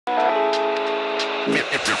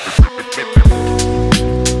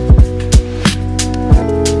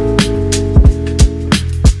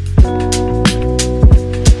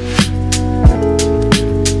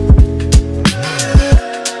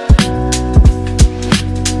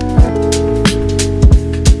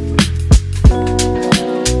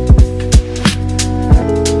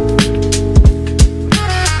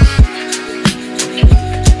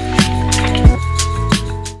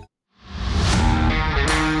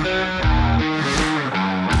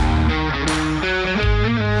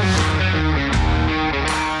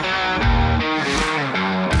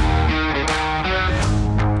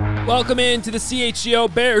Welcome into the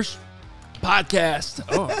CHGO Bears Podcast.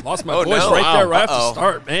 Oh, lost my voice right there right off the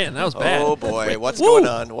start. Man, that was bad. Oh boy, what's going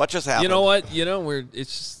on? What just happened? You know what?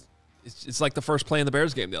 It's like the first play in the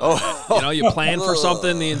Bears game the other night. You know, you plan for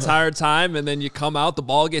something the entire time, and then you come out, the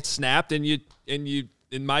ball gets snapped, and you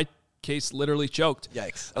in my case literally choked.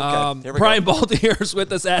 Yikes. Okay. Brian Baldinger is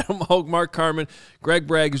with us. Adam Hoge, Mark Carman, Greg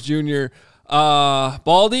Braggs Jr.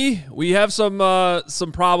 Baldy, we have some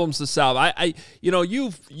problems to solve.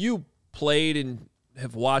 You've played and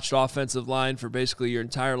have watched offensive line for basically your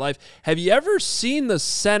entire life. Have you ever seen the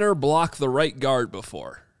center block the right guard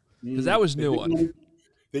before? Because that was new one.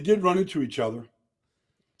 They did run into each other.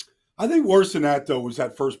 I think worse than that, though, was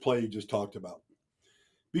that first play you just talked about.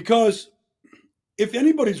 Because if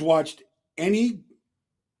anybody's watched any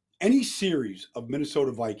series of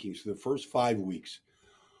Minnesota Vikings for the first 5 weeks,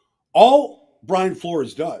 all Brian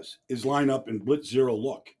Flores does is line up in blitz zero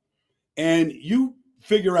look. And you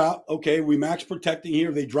figure out, okay, we max protecting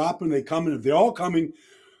here. They drop and they come in. If they're all coming,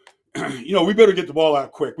 we better get the ball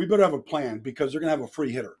out quick. We better have a plan because they're going to have a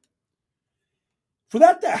free hitter. For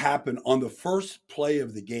that to happen on the first play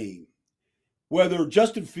of the game, whether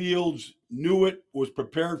Justin Fields knew it, was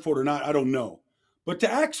prepared for it or not, I don't know. But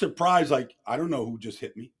to act surprised, like, I don't know who just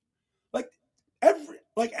hit me.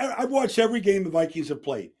 I've watched every game the Vikings have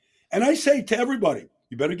played. And I say to everybody,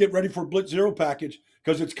 you better get ready for a blitz zero package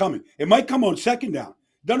because it's coming. It might come on second down.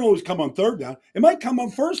 Doesn't always come on third down. It might come on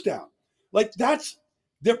first down.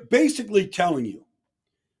 They're basically telling you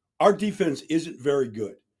our defense isn't very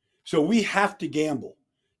good. So we have to gamble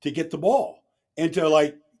to get the ball and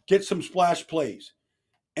to get some splash plays.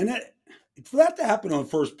 And for that to happen on the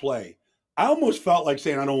first play, I almost felt like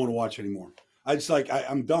saying, I don't want to watch anymore.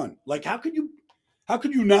 I'm done. How could you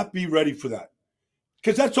not be ready for that?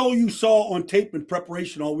 Because that's all you saw on tape in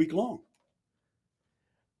preparation all week long.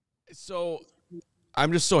 So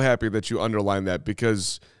I'm just so happy that you underlined that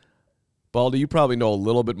because, Baldy, you probably know a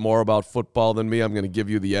little bit more about football than me. I'm going to give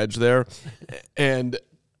you the edge there. And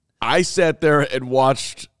I sat there and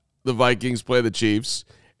watched the Vikings play the Chiefs,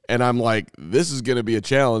 and I'm like, this is going to be a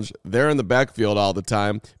challenge. They're in the backfield all the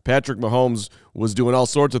time. Patrick Mahomes was doing all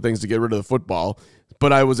sorts of things to get rid of the football.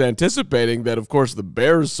 But I was anticipating that, of course, the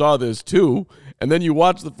Bears saw this too. And then you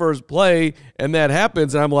watch the first play, and that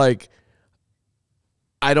happens, and I'm like,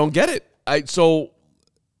 I don't get it. So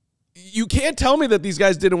you can't tell me that these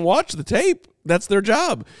guys didn't watch the tape. That's their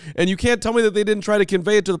job. And you can't tell me that they didn't try to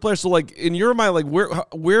convey it to the players. So, in your mind,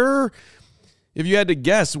 where, if you had to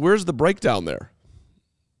guess, where's the breakdown there?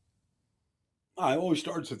 It always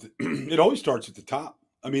starts at the top.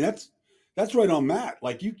 I mean, that's right on Matt.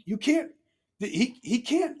 You can't. He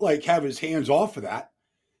can't have his hands off of that.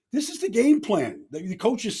 This is the game plan. The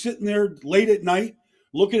coach is sitting there late at night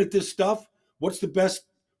looking at this stuff. What's the best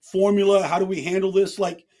formula? How do we handle this?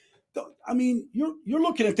 You're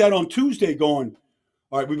looking at that on Tuesday going,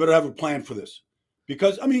 all right, we better have a plan for this.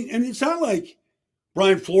 Because, and it's not like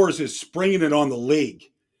Brian Flores is springing it on the league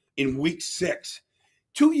in week 6.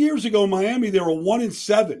 2 years ago, Miami, they were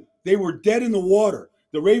 1-7. They were dead in the water.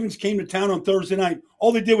 The Ravens came to town on Thursday night.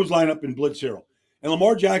 All they did was line up in blitz zero. And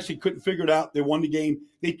Lamar Jackson couldn't figure it out. They won the game.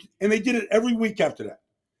 They did it every week after that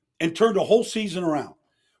and turned the whole season around.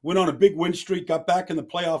 Went on a big win streak, got back in the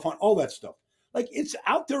playoff, on all that stuff. It's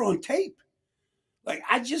out there on tape. To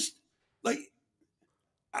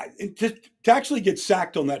actually get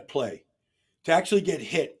sacked on that play, to actually get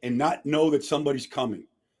hit and not know that somebody's coming.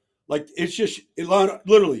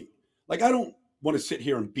 Literally, I don't want to sit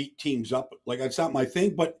here and beat teams up. That's not my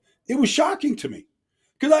thing, but it was shocking to me.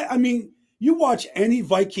 Because, you watch any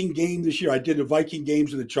Viking game this year. I did the Viking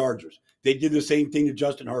games and the Chargers. They did the same thing to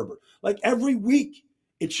Justin Herbert. Every week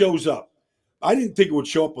it shows up. I didn't think it would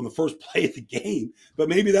show up on the first play of the game, but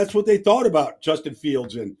maybe that's what they thought about Justin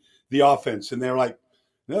Fields and the offense. And they're like,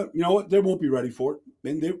 no, you know what? They won't be ready for it.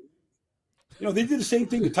 And they did the same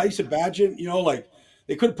thing to Tyson Bagent.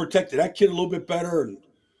 They could have protected that kid a little bit better. And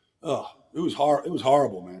it was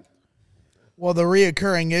horrible, man. Well, the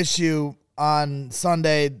reoccurring issue on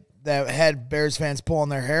Sunday, that had Bears fans pulling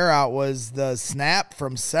their hair out was the snap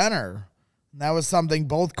from center. And that was something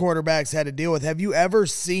both quarterbacks had to deal with. Have you ever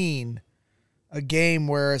seen a game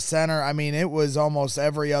where a center, I mean, it was almost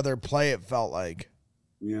every other play, it felt like.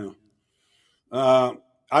 Yeah.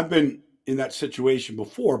 I've been in that situation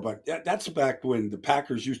before, but that's back when the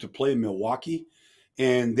Packers used to play in Milwaukee,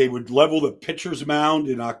 and they would level the pitcher's mound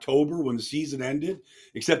in October when the season ended,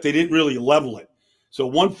 except they didn't really level it. So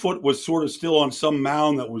one foot was sort of still on some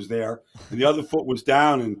mound that was there, and the other foot was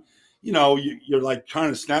down. And, you're like trying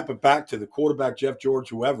to snap it back to the quarterback, Jeff George,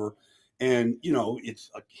 whoever. And, it's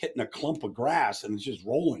like hitting a clump of grass and it's just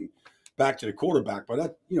rolling back to the quarterback. But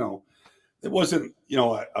that, it wasn't,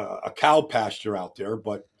 a cow pasture out there,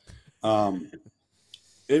 but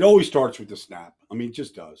it always starts with the snap. I mean, it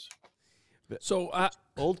just does. So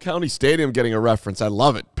Old County Stadium getting a reference. I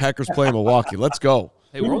love it. Packers play Milwaukee. Let's go.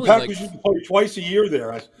 Hey, Packers used to play twice a year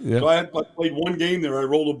there. So I played one game there. I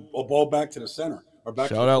rolled a ball back to the center. Or back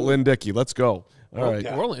Shout out Lynn Dickey. Let's go. All right.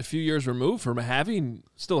 We're only a few years removed from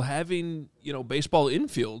still having baseball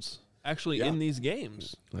infields actually in these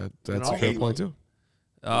games. That's a fair point too.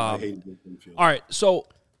 I hated infield. All right, so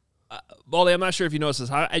Baldy, I'm not sure if you noticed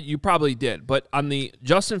this. You probably did, but on the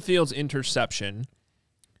Justin Fields interception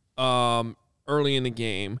early in the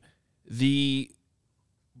game, the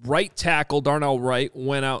right tackle, Darnell Wright,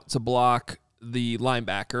 went out to block the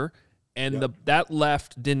linebacker, and that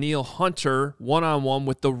left Daniil Hunter one-on-one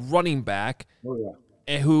with the running back,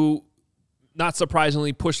 who, not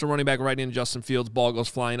surprisingly, pushed the running back right into Justin Fields. Ball goes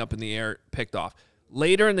flying up in the air, picked off.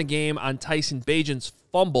 Later in the game, on Tyson Bagents'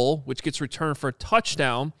 fumble, which gets returned for a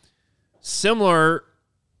touchdown, similar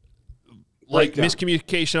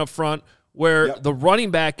miscommunication up front, where the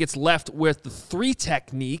running back gets left with the 3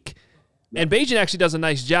 technique, and Bagent actually does a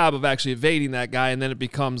nice job of actually evading that guy, and then it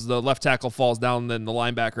becomes the left tackle falls down, and then the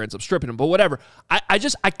linebacker ends up stripping him. But whatever. I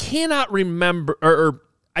cannot remember,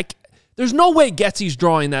 there's no way Getsy's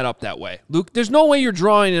drawing that up that way. Luke, there's no way you're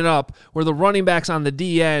drawing it up where the running back's on the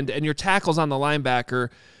D end and your tackle's on the linebacker,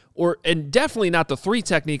 and definitely not the 3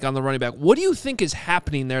 technique on the running back. What do you think is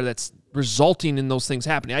happening there that's resulting in those things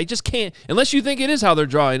happening? I just can't, unless you think it is how they're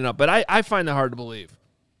drawing it up, but I find that hard to believe.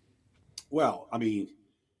 Well, I mean,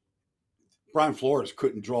 Brian Flores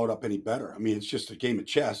couldn't draw it up any better. I mean, it's just a game of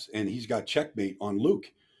chess, and he's got checkmate on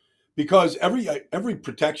Luke because every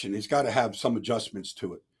protection has got to have some adjustments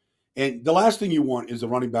to it. And the last thing you want is a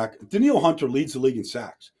running back. Daniil Hunter leads the league in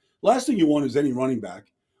sacks. Last thing you want is any running back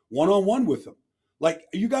one-on-one with him. Like,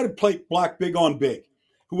 you got to play block big on big.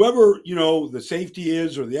 Whoever, the safety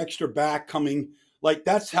is or the extra back coming, like,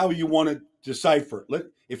 that's how you want to decipher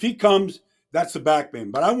it. If he comes, that's the back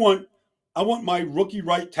man. But I want my rookie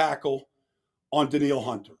right tackle on Daniil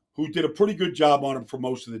Hunter, who did a pretty good job on him for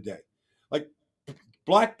most of the day. Like,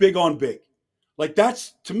 block big on big. Like,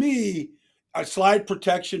 that's, to me, a slide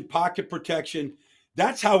protection, pocket protection.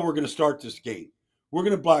 That's how we're going to start this game. We're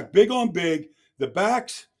going to block big on big. The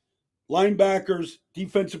backs, linebackers,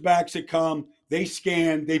 defensive backs that come, they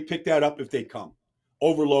scan, they pick that up if they come.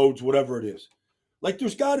 Overloads, whatever it is. Like,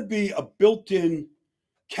 there's got to be a built-in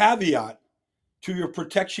caveat to your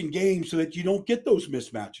protection game so that you don't get those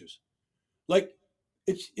mismatches. Like,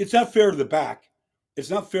 it's not fair to the back. It's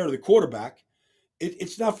not fair to the quarterback.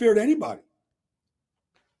 It's not fair to anybody.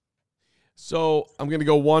 So I'm going to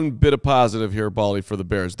go one bit of positive here, Baldy, for the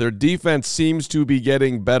Bears. Their defense seems to be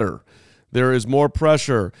getting better. There is more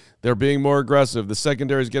pressure. They're being more aggressive. The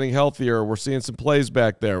secondary is getting healthier. We're seeing some plays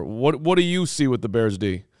back there. What do you see with the Bears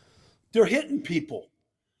D? They're hitting people.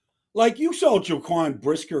 Like, you saw Jaquan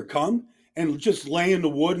Brisker come and just lay in the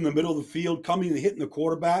wood in the middle of the field, coming and hitting the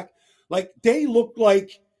quarterback. Like, they look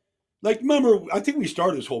like remember, I think we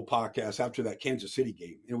started this whole podcast after that Kansas City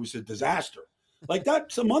game. It was a disaster. Like,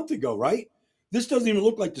 that's a month ago, right? This doesn't even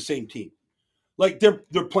look like the same team. Like,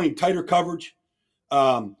 they're playing tighter coverage.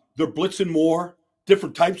 They're blitzing more,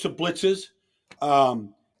 different types of blitzes.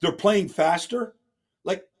 They're playing faster.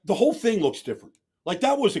 Like, the whole thing looks different. Like,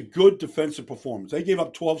 that was a good defensive performance. They gave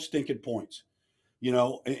up 12 stinking points,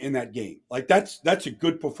 in that game. Like, that's a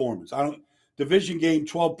good performance. Division game,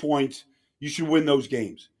 12 points. You should win those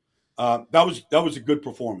games. That was a good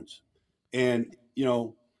performance. And,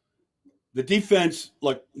 the defense,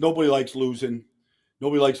 like, nobody likes losing.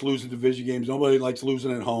 Nobody likes losing division games. Nobody likes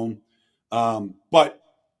losing at home. But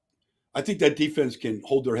I think that defense can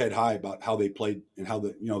hold their head high about how they played and how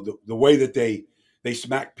the way that they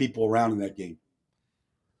smacked people around in that game.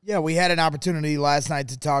 Yeah, we had an opportunity last night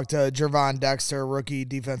to talk to Jervon Dexter, rookie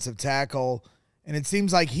defensive tackle, and it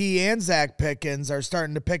seems like he and Zach Pickens are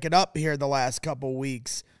starting to pick it up here the last couple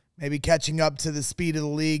weeks. maybe catching up to the speed of the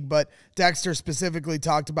league. But Dexter specifically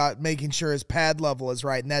talked about making sure his pad level is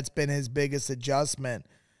right, and that's been his biggest adjustment.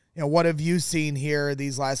 What have you seen here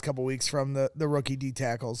these last couple weeks from the rookie D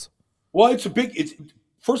tackles? Well, it's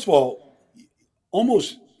first of all,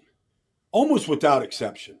 almost without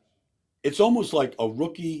exception, it's almost like a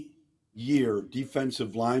rookie year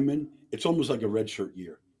defensive lineman. It's almost like a redshirt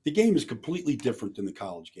year. The game is completely different than the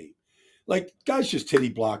college game. Like, guys just titty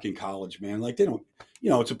block in college, man. Like, they don't,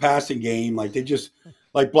 it's a passing game. Like, they just,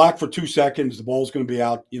 like, block for 2 seconds, the ball's going to be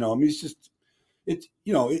out. It's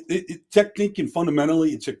technique and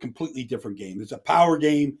fundamentally, it's a completely different game. It's a power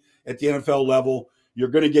game at the NFL level. You're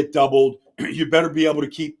going to get doubled. You better be able to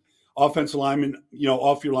keep offensive linemen,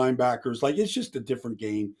 off your linebackers. Like, it's just a different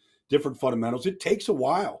game, different fundamentals. It takes a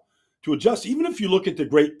while to adjust. Even if you look at the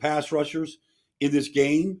great pass rushers in this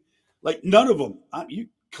game, like, none of them,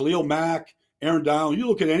 Khalil Mack, Aaron Donald, you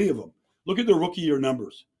look at any of them. Look at their rookie year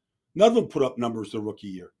numbers. None of them put up numbers their rookie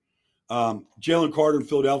year. Jalen Carter in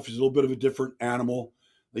Philadelphia is a little bit of a different animal.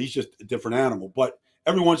 He's just a different animal. But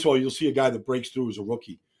every once in a while, you'll see a guy that breaks through as a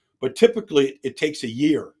rookie. But typically, it takes a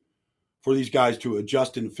year for these guys to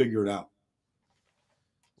adjust and figure it out.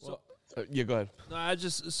 Well, yeah, go ahead. No,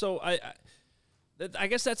 I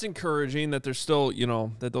guess that's encouraging that there's still,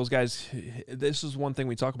 that those guys. This is one thing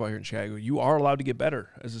we talk about here in Chicago. You are allowed to get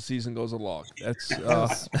better as the season goes along.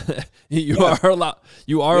 That's you are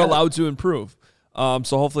allowed to improve. So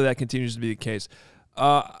hopefully that continues to be the case.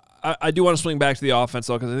 I do want to swing back to the offense,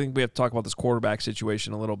 though, because I think we have to talk about this quarterback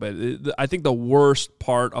situation a little bit. I think the worst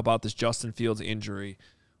part about this Justin Fields injury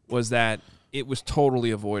was that it was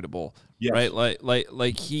totally avoidable. Yes. Right?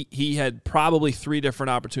 Like he had probably 3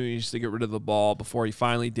 different opportunities to get rid of the ball before he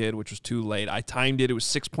finally did, which was too late. I timed it. It was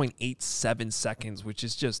 6.87 seconds, which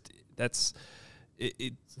is just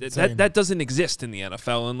that doesn't exist in the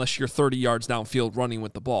NFL unless you're 30 yards downfield running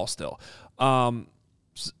with the ball still.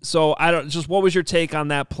 So what was your take on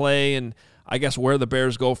that play, and I guess where the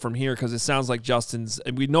Bears go from here? Because it sounds like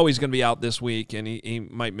we know he's going to be out this week, and he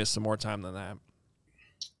might miss some more time than that.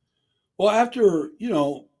 Well, after,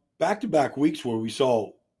 back-to-back weeks where we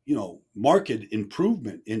saw, marked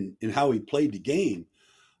improvement in how he played the game,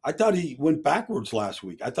 I thought he went backwards last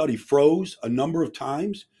week. I thought he froze a number of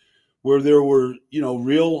times where there were,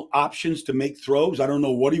 real options to make throws. I don't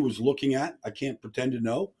know what he was looking at. I can't pretend to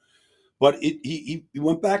know. But he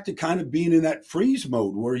went back to kind of being in that freeze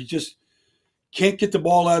mode where he just can't get the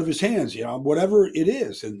ball out of his hands, whatever it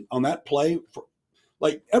is. And on that play,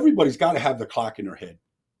 everybody's got to have the clock in their head.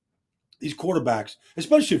 These quarterbacks,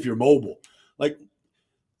 especially if you're mobile,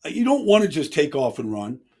 you don't want to just take off and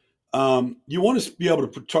run. You want to be able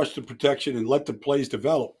to trust the protection and let the plays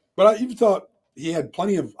develop. But I even thought he had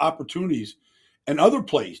plenty of opportunities and other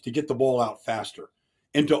plays to get the ball out faster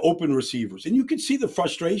and to open receivers. And you can see the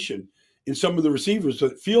frustration in some of the receivers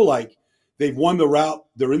that feel like they've won the route,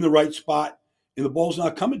 they're in the right spot, and the ball's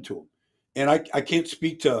not coming to them. And I can't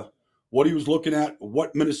speak to what he was looking at,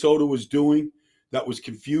 what Minnesota was doing that was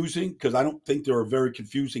confusing, because I don't think they're a very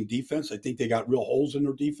confusing defense. I think they got real holes in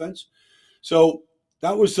their defense. So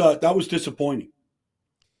that was disappointing.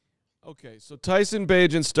 Okay, so Tyson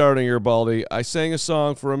Bagents starting here, Baldy. I sang a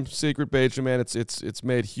song for him, Secret Bagent, man. It's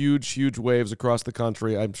made huge waves across the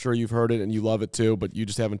country. I'm sure you've heard it and you love it too, but you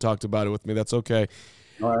just haven't talked about it with me. That's okay.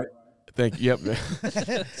 All right. Thank you.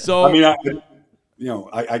 Yep. So I mean,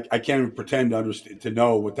 I can't even pretend to understand, to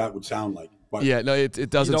know what that would sound like. But yeah, no, it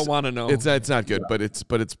doesn't. You don't want to know. It's not good, yeah.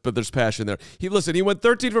 but there's passion there. He went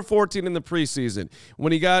 13 for 14 in the preseason.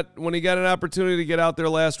 When he got an opportunity to get out there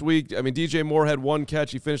last week, I mean, DJ Moore had 1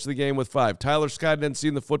 catch. He finished the game with 5. Tyler Scott hadn't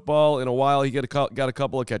seen the football in a while. He got a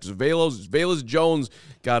couple of catches. Velus Jones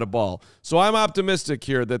got a ball. So I'm optimistic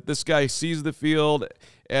here that this guy sees the field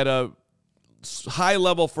at a high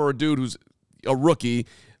level for a dude who's a rookie,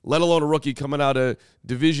 let alone a rookie coming out of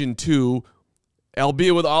Division II.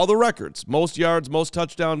 Albeit with all the records, most yards, most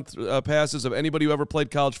touchdown passes of anybody who ever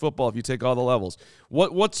played college football, if you take all the levels.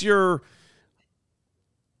 What's your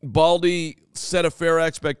Baldy set a fair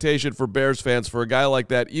expectation for Bears fans for a guy like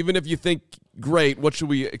that? Even if you think great, what should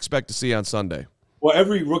we expect to see on Sunday? Well,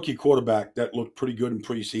 every rookie quarterback that looked pretty good in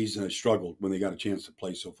preseason has struggled when they got a chance to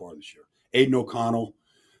play so far this year. Aiden O'Connell,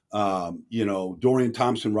 Dorian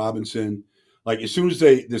Thompson-Robinson. Like, as soon as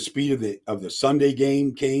the speed of the Sunday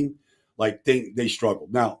game came, they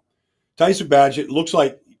struggled. Now, Tyson Bagent looks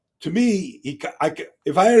like, to me,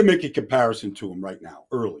 if I had to make a comparison to him right now,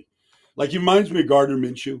 early, he reminds me of Gardner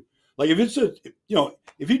Minshew.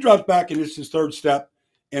 If he drops back and it's his third step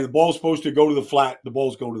and the ball's supposed to go to the flat, the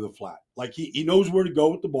ball's going to the flat. He knows where to go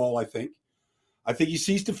with the ball, I think. I think he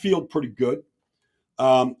sees the field pretty good.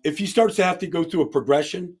 If he starts to have to go through a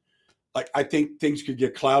progression Like, I think things could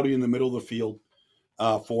get cloudy in the middle of the field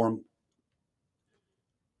for him.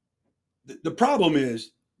 The problem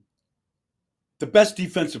is the best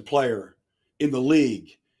defensive player in the league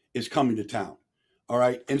is coming to town. All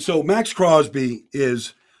right. And so Max Crosby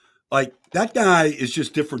is like, that guy is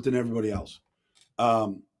just different than everybody else.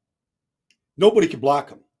 Nobody can block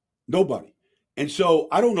him. Nobody. And so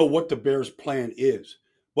I don't know what the Bears' plan is,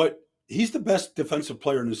 but he's the best defensive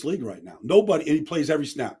player in this league right now. Nobody, and he plays every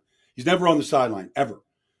snap. He's never on the sideline, ever.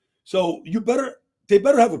 So they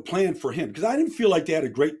better have a plan for him, because I didn't feel like they had a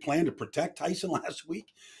great plan to protect Tyson last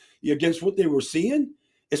week against what they were seeing,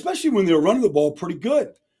 especially when they were running the ball pretty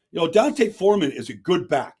good. Dante Foreman is a good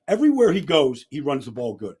back. Everywhere he goes, he runs the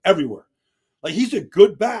ball good. Everywhere. Like, he's a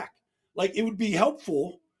good back. Like, it would be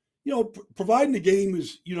helpful, providing the game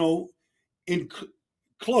is, in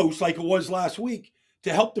close like it was last week,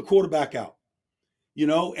 to help the quarterback out,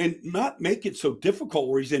 and not make it so difficult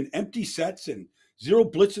where he's in empty sets and zero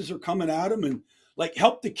blitzes are coming at him, and like,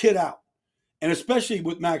 help the kid out. And especially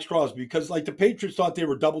with Max Crosby, because like the Patriots thought they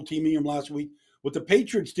were double teaming him last week. What the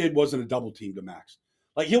Patriots did wasn't a double team to Max.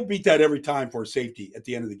 Like, he'll beat that every time for a safety at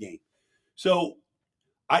the end of the game. So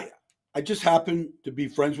I just happen to be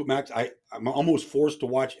friends with Max. I'm almost forced to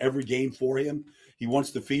watch every game for him. He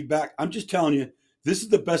wants the feedback. I'm just telling you, this is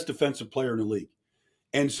the best defensive player in the league.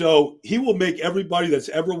 And so he will make everybody that's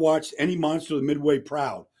ever watched any Monster of the Midway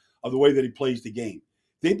proud of the way that he plays the game.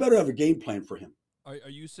 They better have a game plan for him. Are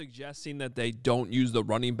you suggesting that they don't use the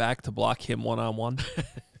running back to block him one-on-one?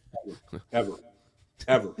 Ever.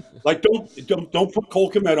 Like, don't put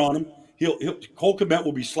Cole Kmet on him. Cole Kmet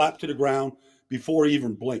will be slapped to the ground before he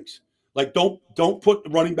even blinks. Like, don't put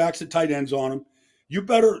running backs and tight ends on him. You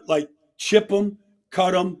better, like, chip him,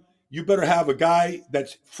 cut him. You better have a guy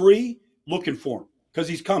that's free looking for him, because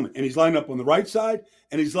he's coming, and he's lining up on the right side,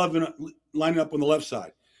 and he's lining up on the left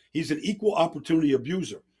side. He's an equal opportunity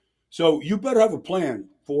abuser. So you better have a plan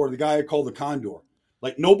for the guy I call the Condor.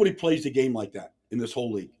 Like, nobody plays the game like that in this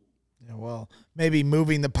whole league. Yeah, well, maybe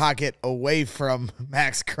moving the pocket away from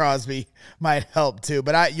Max Crosby might help too.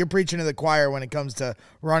 But you're preaching to the choir when it comes to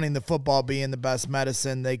running the football being the best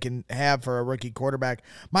medicine they can have for a rookie quarterback.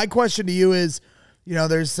 My question to you is,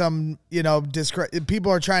 there's some,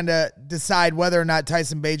 people are trying to decide whether or not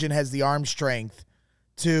Tyson Bagent has the arm strength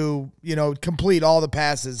to, complete all the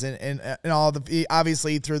passes and all the,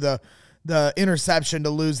 obviously through the interception to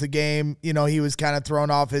lose the game, he was kind of thrown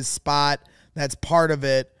off his spot. That's part of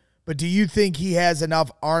it. But do you think he has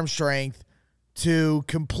enough arm strength to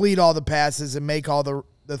complete all the passes and make all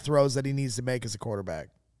the throws that he needs to make as a quarterback?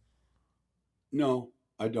 No,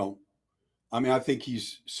 I don't. I mean, I think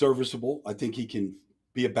he's serviceable. I think he can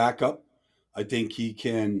be a backup. I think he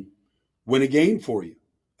can win a game for you.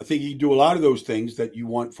 I think he can do a lot of those things that you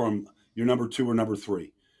want from your number 2 or number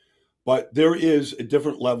 3. But there is a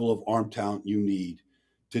different level of arm talent you need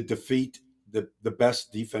to defeat the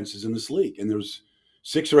best defenses in this league. And there's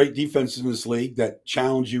 6 or 8 defenses in this league that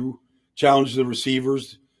challenge the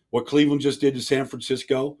receivers, what Cleveland just did to San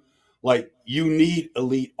Francisco. Like, you need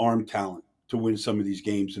elite arm talent to win some of these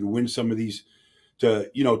games and win some of these, to,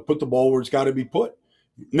 put the ball where it's got to be put.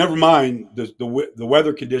 Never mind the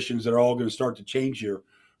weather conditions that are all going to start to change here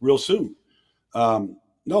real soon.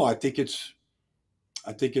 No, I think it's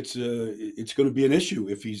going to be an issue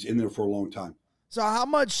if he's in there for a long time. So how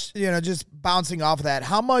much, just bouncing off of that,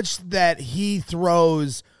 how much that he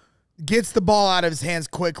throws, gets the ball out of his hands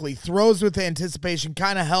quickly, throws with anticipation,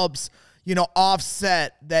 kind of helps,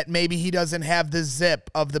 offset that maybe he doesn't have the zip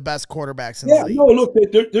of the best quarterbacks in the league? No, look,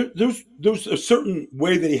 there's a certain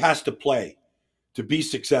way that he has to play to be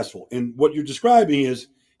successful. And what you're describing is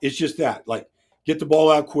just that, like, get the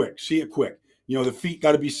ball out quick, see it quick. The feet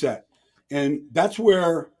got to be set. And that's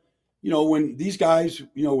where, when these guys,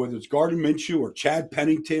 whether it's Gardner Minshew or Chad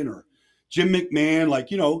Pennington or Jim McMahon, like,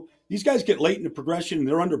 these guys get late in the progression and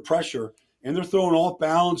they're under pressure and they're throwing off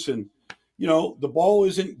balance, and, the ball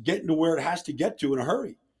isn't getting to where it has to get to in a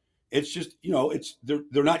hurry. It's just,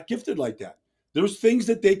 they're not gifted like that. There's things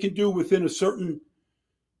that they can do within a certain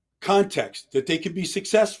context that they can be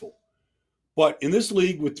successful. But in this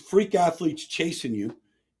league with freak athletes chasing you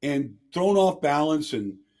and throwing off balance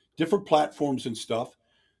and different platforms and stuff,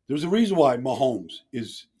 there's a reason why Mahomes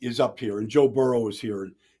is up here and Joe Burrow is here.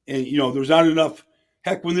 And there's not enough.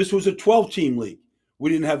 Heck, when this was a 12-team league, we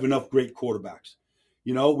didn't have enough great quarterbacks.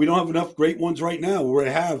 We don't have enough great ones right now where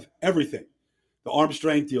we have everything. The arm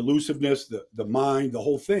strength, the elusiveness, the mind, the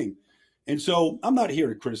whole thing. And so I'm not here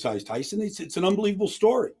to criticize Tyson. It's an unbelievable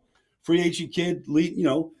story. Free agent kid,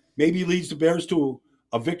 maybe leads the Bears to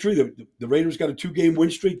a victory. The Raiders got a 2-game win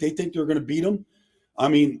streak. They think they're going to beat them. I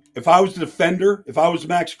mean, if I was the defender, if I was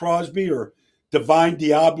Max Crosby or Divine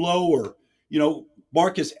Diablo or,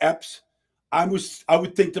 Marcus Epps, I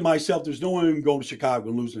would think to myself, there's no way I'm going to Chicago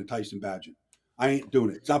and losing to Tyson Bagent. I ain't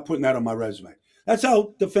doing it. It's not putting that on my resume. That's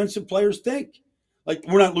how defensive players think. Like,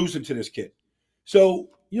 we're not losing to this kid. So,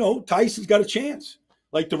 Tyson's got a chance.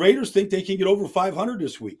 Like, the Raiders think they can get over 500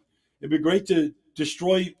 this week. It'd be great to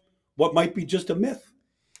destroy what might be just a myth.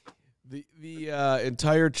 The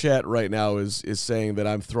entire chat right now is saying that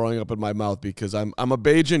I'm throwing up in my mouth because I'm a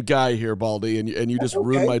Bagent guy here, Baldy, and you just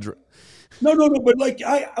ruined my No, but like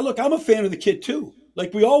I'm a fan of the kid too.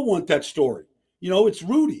 Like, we all want that story. It's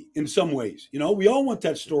Rudy in some ways. We all want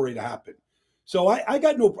that story to happen. So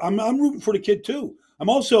I'm rooting for the kid too. I'm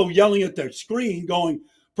also yelling at the screen going,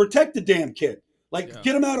 protect the damn kid. Like,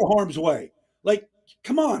 get him out of harm's way. Like,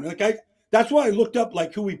 come on. That's why I looked up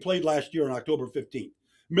like who we played last year on October 15th.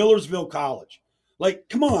 Millersville College. Like,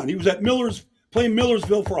 come on. He was at playing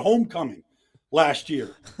Millersville for homecoming last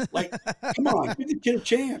year. Like, come on, give the kid a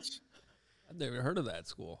chance. I've never heard of that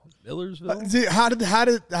school. Millersville? How did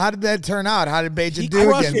that turn out? How did Bagent do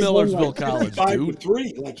against Millersville College,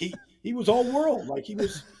 5-3. Like, he was all world. Like, he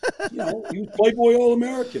was, he was Playboy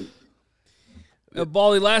All-American.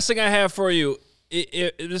 Baldy, last thing I have for you.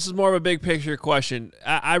 This is more of a big picture question.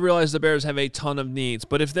 I realize the Bears have a ton of needs,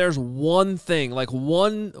 but if there's one thing, like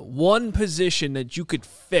one position that you could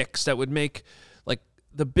fix that would make like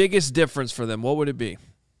the biggest difference for them, what would it be?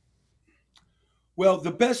 Well,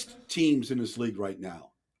 the best teams in this league right now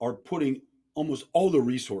are putting almost all the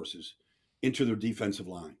resources into their defensive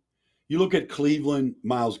line. You look at Cleveland,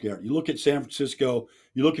 Myles Garrett. You look at San Francisco.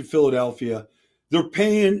 You look at Philadelphia. They're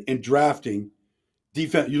paying and drafting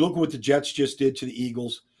defense. You look at what the Jets just did to the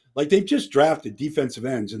Eagles. Like, they've just drafted defensive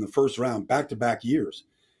ends in the first round back-to-back years,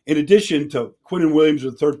 in addition to Quinnen Williams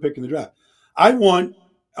with the third pick in the draft. I want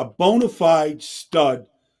a bona fide stud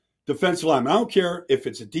defensive lineman. I don't care if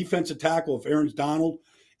it's a defensive tackle, if Aaron's Donald,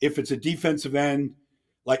 if it's a defensive end.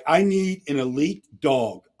 Like, I need an elite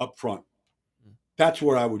dog up front. That's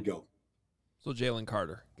where I would go. So Jalen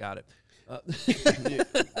Carter. Got it. Yeah,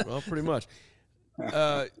 well, pretty much.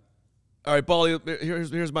 All right, Baldy,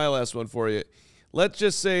 here's my last one for you. Let's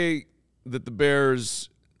just say that the Bears,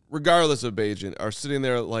 regardless of Bagent, are sitting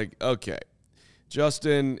there like, okay,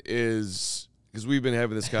 Justin is – because we've been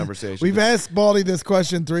having this conversation. We've asked Baldy this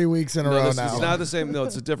question 3 weeks in a row now. It's not the same. No,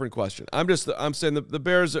 it's a different question. I'm saying the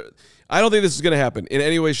Bears are – I don't think this is going to happen in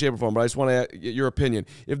any way, shape, or form, but I just want to get your opinion.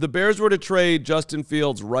 If the Bears were to trade Justin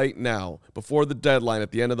Fields right now before the deadline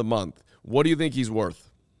at the end of the month, what do you think he's worth?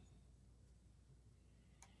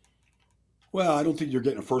 Well, I don't think you're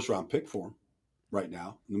getting a first-round pick for him right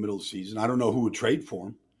now in the middle of the season. I don't know who would trade for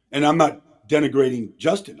him. And I'm not denigrating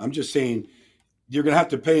Justin. I'm just saying you're going to have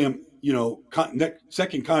to pay him,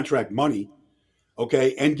 second contract money,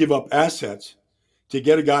 okay, and give up assets to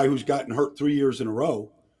get a guy who's gotten hurt 3 years in a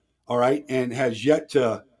row, all right, and has yet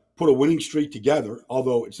to put a winning streak together,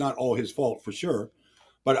 although it's not all his fault for sure.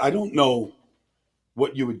 But I don't know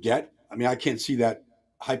what you would get. I mean, I can't see that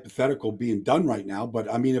hypothetical being done right now.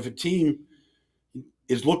 But, I mean, if a team –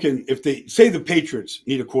 is looking, if they say the Patriots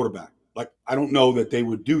need a quarterback, like, I don't know that they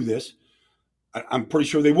would do this. I'm pretty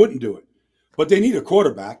sure they wouldn't do it, but they need a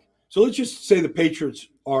quarterback. So let's just say the Patriots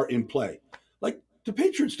are in play. Like, the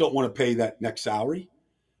Patriots don't want to pay that next salary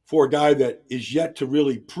for a guy that is yet to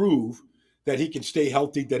really prove that he can stay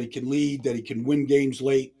healthy, that he can lead, that he can win games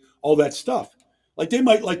late, all that stuff. Like, they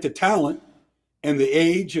might like the talent and the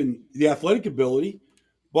age and the athletic ability,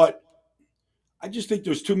 but I just think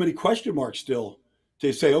there's too many question marks still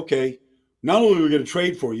to say, okay, not only are we going to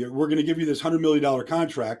trade for you, we're going to give you this $100 million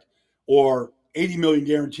contract or $80 million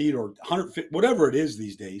guaranteed or $150, whatever it is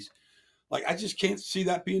these days. Like, I just can't see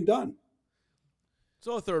that being done.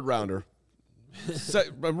 So a third rounder,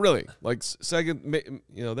 really, like second,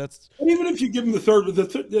 that's. And even if you give them the third,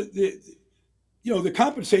 the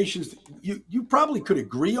compensations, you probably could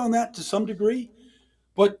agree on that to some degree,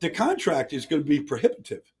 but the contract is going to be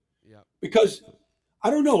prohibitive. Yeah. Because I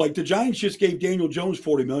don't know, like, the Giants just gave Daniel Jones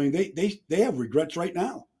 $40 million. They have regrets right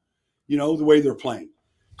now, the way they're playing.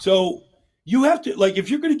 So you have to, like, if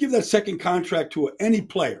you're going to give that second contract to any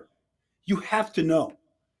player, you have to know.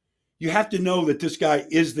 You have to know that this guy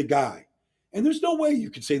is the guy. And there's no way you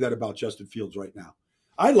could say that about Justin Fields right now.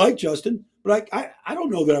 I like Justin, but I don't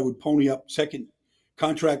know that I would pony up second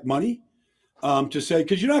contract money to say,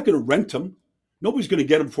 because you're not going to rent him. Nobody's going to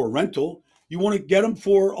get him for a rental. You want to get him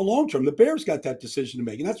for a long term. The Bears got that decision to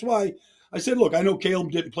make. And that's why I said, look, I know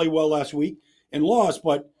Caleb didn't play well last week and lost,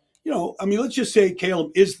 but, let's just say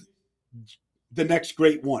Caleb is the next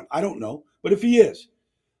great one. I don't know. But if he is,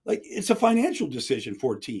 like, it's a financial decision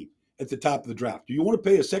for a team. at the top of the draft? Do you want to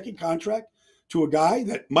pay a second contract to a guy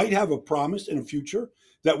that might have a promise in a future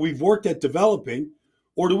that we've worked at developing?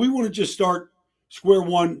 Or do we want to just start square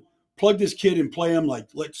one, plug this kid and play him like,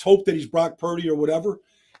 let's hope that he's Brock Purdy or whatever,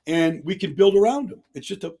 and we can build around him? It's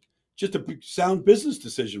just a sound business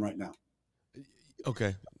decision right now.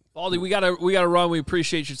 Okay. Baldy, we gotta run. We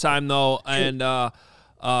appreciate your time though, and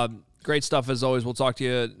great stuff as always. We'll talk to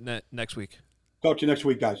you next week. Talk to you next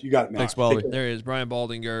week, guys. You got it, man. Thanks, Baldy. There he is, Brian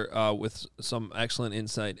Baldinger, with some excellent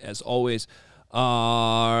insight as always.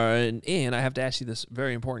 And I have to ask you this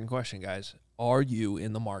very important question, guys. Are you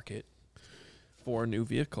in the market for a new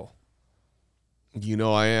vehicle? You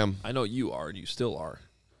know I am. I know you are. You still are.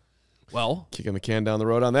 Well, Kicking the can down the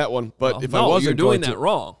road on that one. But if no, I wasn't you're doing going that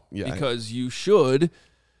wrong. Yeah, because you should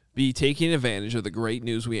be taking advantage of the great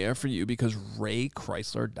news we have for you, because Ray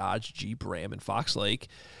Chrysler, Dodge, Jeep, Ram, and Fox Lake,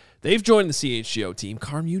 they've joined the CHGO team.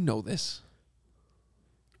 Carm, you know this.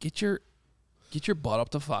 Get your butt up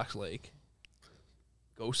to Fox Lake.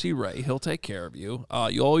 Go see Ray. He'll take care of you.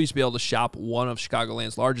 You'll always be able to shop one of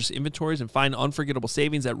Chicagoland's largest inventories and find unforgettable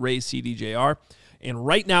savings at Ray's CDJR. And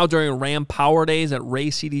right now during Ram Power Days at Ray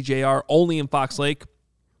CDJR, only in Fox Lake,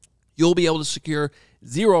 you'll be able to secure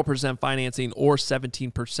 0% financing or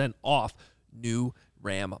 17% off new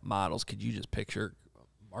Ram models. Could you just picture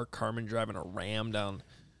Mark Carman driving a Ram down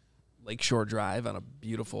Lakeshore Drive on a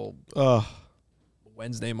beautiful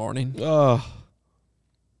Wednesday morning? I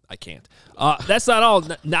can't. That's not all.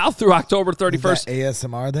 Now through October 31st. Is that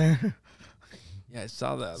ASMR there? Yeah, I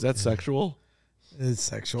saw that. Is that sexual? It's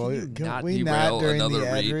sexual. Can not we derail not during another the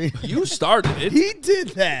ad read? read? You started it. He did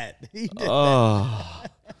that. He did that.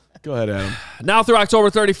 Go ahead, Adam. Now through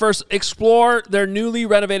October 31st, explore their newly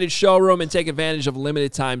renovated showroom and take advantage of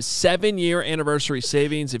limited time 7-year anniversary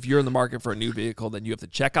savings. If you're in the market for a new vehicle, then you have to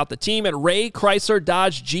check out the team at Ray Chrysler,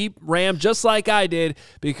 Dodge, Jeep, Ram, just like I did,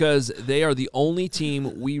 because they are the only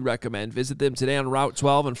team we recommend. Visit them today on Route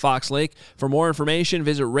 12 in Fox Lake. For more information,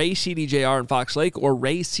 visit Ray CDJR in Fox Lake or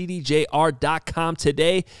raycdjr.com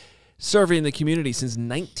today. Serving the community since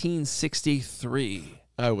 1963.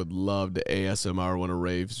 I would love to ASMR one of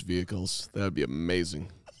Rave's vehicles. That would be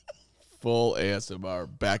amazing. Full ASMR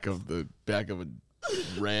back of a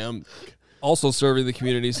Ram. Also serving the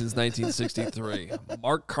community since 1963.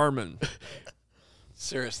 Mark Carman.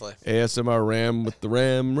 Seriously. ASMR Ram with the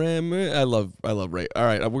Ram. I love Ray. All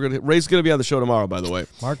right, Ray's gonna be on the show tomorrow, by the way.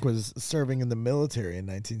 Mark was serving in the military in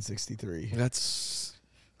 1963. That's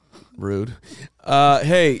rude.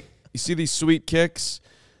 Hey, you see these sweet kicks?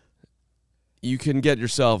 You can get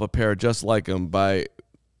yourself a pair just like them by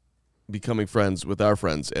becoming friends with our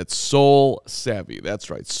friends at Soul Savvy.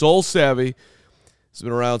 That's right. Soul Savvy has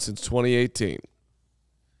been around since 2018,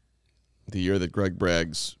 the year that Greg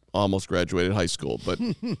Braggs almost graduated high school, but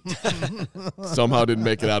somehow didn't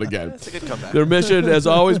make it out again. That's a good comeback. Their mission has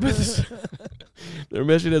always been the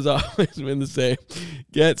same.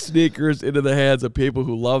 Get sneakers into the hands of people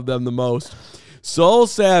who love them the most. Soul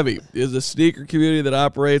Savvy is a sneaker community that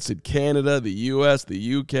operates in Canada, the U.S., the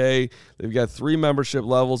U.K. They've got 3 membership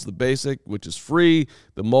levels. The basic, which is free.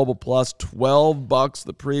 The mobile plus, $12.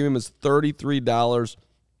 The premium is $33.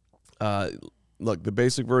 Look, the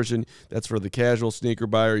basic version, that's for the casual sneaker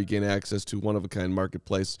buyer. You gain access to one-of-a-kind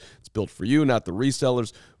marketplace. It's built for you, not the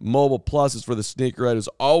resellers. Mobile Plus is for the sneakerhead who's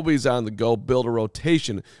always on the go. Build a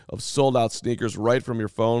rotation of sold-out sneakers right from your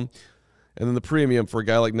phone. And then the premium for a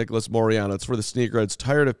guy like Nicholas Moreano. It's for the sneakerheads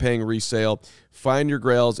tired of paying resale. Find your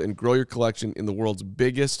grails and grow your collection in the world's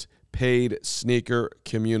biggest paid sneaker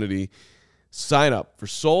community. Sign up for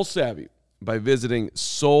Soul Savvy by visiting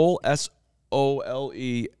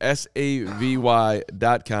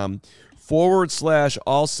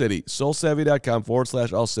SoulSavvy.com/AllCity.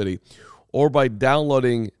 SoulSavvy.com/AllCity. Or by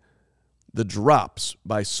downloading the Drops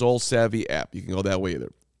by Soul Savvy app. You can go that way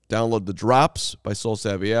either. Download the Drops by Soul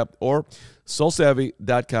Savvy app or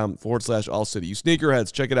soulsavvy.com/AllCity. You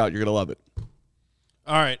sneakerheads, check it out. You're going to love it.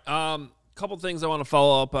 All right. Couple things I want to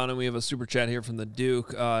follow up on, and we have a super chat here from the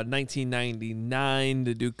Duke. 1999,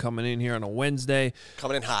 the Duke coming in here on a Wednesday.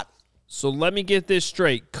 Coming in hot. So let me get this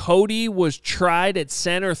straight. Cody was tried at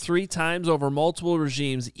center 3 times over multiple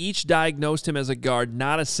regimes. Each diagnosed him as a guard,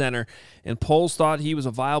 not a center, and polls thought he was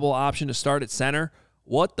a viable option to start at center.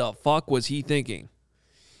 What the fuck was he thinking?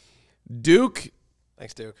 Duke.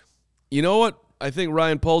 Thanks, Duke. You know what I think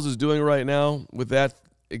Ryan Poles is doing right now with that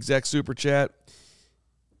exact super chat?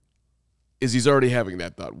 Is he's already having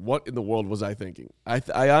that thought. What in the world was I thinking? I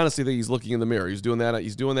honestly think he's looking in the mirror. He's doing that.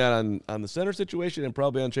 He's doing that on the center situation and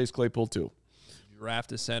probably on Chase Claypool too.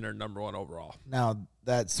 Draft a center, #1 overall. Now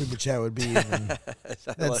that super chat would be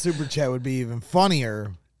even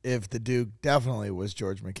funnier if the Duke definitely was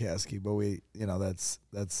George McCaskey, but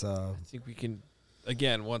that's I think we can,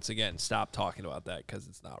 once again, stop talking about that because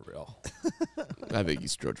it's not real. I think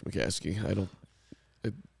he's George McCaskey.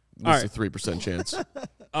 There's right. a 3% chance.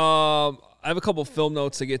 I have a couple film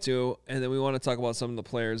notes to get to, and then we want to talk about some of the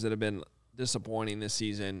players that have been disappointing this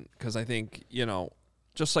season because I think,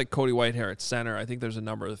 just like Cody Whitehair at center, I think there's a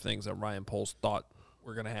number of things that Ryan Poles thought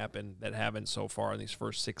were going to happen that haven't so far in these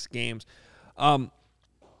first 6 games. One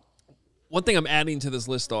thing I'm adding to this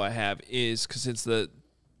list, though, I have is because it's the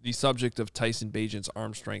subject of Tyson Bagent's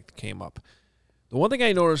arm strength came up. The one thing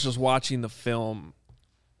I noticed just watching the film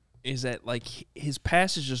is that, his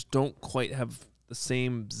passes just don't quite have the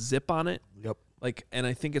same zip on it. Yep. And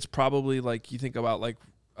I think it's probably, you think about,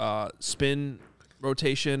 spin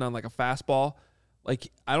rotation on, a fastball.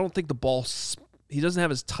 I don't think the ball he doesn't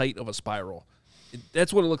have as tight of a spiral.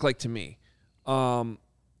 That's what it looked like to me. I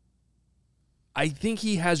think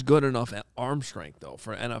he has good enough arm strength, though,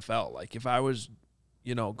 for NFL. If I was,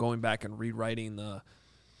 going back and rewriting the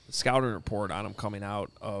scouting report on him coming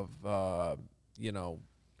out of,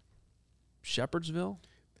 Shepherdsville?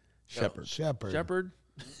 Shepherd?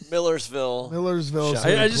 Millersville.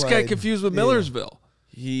 I just got confused with Millersville.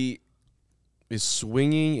 He is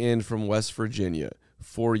swinging in from West Virginia.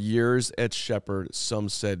 For years at Shepherd, some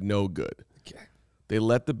said no good. Okay. They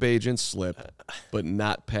let the Bagent slip, but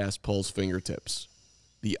not past Pole's fingertips.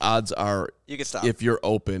 The odds are, you can stop. If you're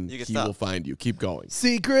open, he stop. Will find you. Keep going.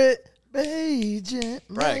 Secret Bagent.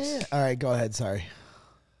 Brags. All right, go ahead. Sorry.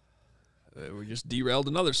 We just derailed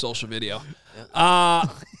another social video. No,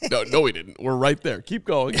 we didn't. We're right there. Keep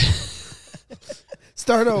going.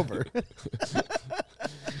 Start over.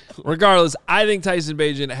 Regardless, I think Tyson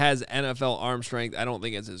Bagent has NFL arm strength. I don't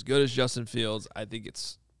think it's as good as Justin Fields. I think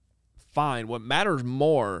it's fine. What matters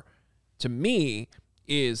more to me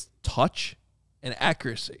is touch and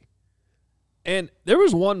accuracy. And there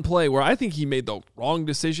was one play where I think he made the wrong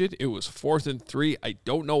decision. It was 4th and 3. I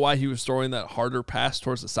don't know why he was throwing that harder pass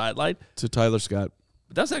towards the sideline. To Tyler Scott.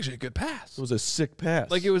 But that's actually a good pass. It was a sick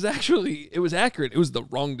pass. It was accurate. It was the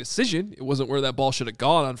wrong decision. It wasn't where that ball should have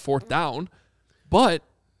gone on 4th down. But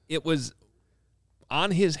it was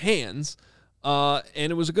on his hands, and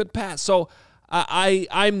it was a good pass. So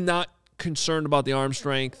I'm not concerned about the arm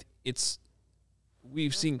strength.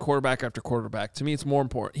 We've seen quarterback after quarterback. To me, it's more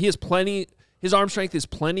important. His arm strength is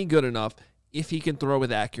plenty good enough if he can throw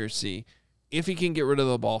with accuracy, if he can get rid of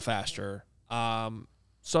the ball faster.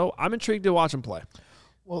 So I'm intrigued to watch him play.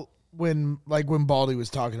 Well, when Baldy was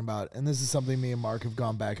talking about, and this is something me and Mark have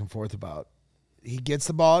gone back and forth about, he gets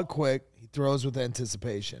the ball out quick, he throws with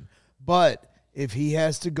anticipation. But if he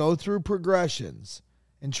has to go through progressions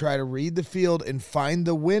and try to read the field and find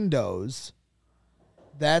the windows,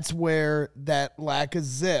 that's where that lack of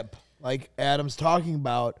zip, like Adam's talking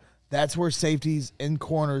about, that's where safeties and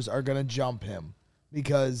corners are going to jump him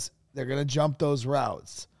because they're going to jump those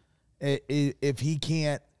routes. If he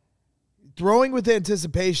can't, throwing with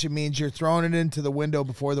anticipation means you're throwing it into the window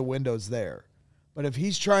before the window's there. But if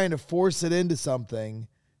he's trying to force it into something,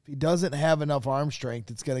 if he doesn't have enough arm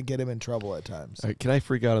strength, it's going to get him in trouble at times. All right, can I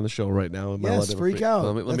freak out on the show right now? Yes, freak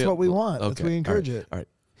out. That's what we want. That's what we encourage it. All right.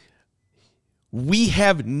 We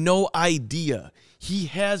have no idea. He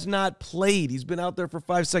has not played. He's been out there for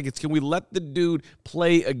 5 seconds. Can we let the dude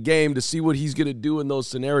play a game to see what he's going to do in those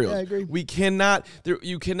scenarios? Yeah, I agree. We cannot.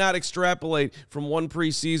 You cannot extrapolate from one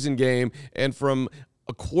preseason game and from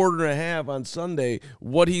a quarter and a half on Sunday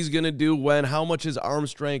what he's going to do when, how much his arm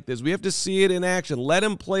strength is. We have to see it in action. Let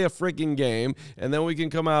him play a freaking game, and then we can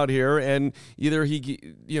come out here and either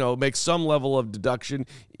he, make some level of deduction.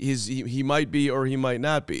 He might be or he might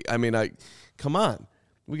not be. I mean, come on.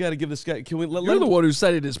 We got to give this guy. Can we? You're the one who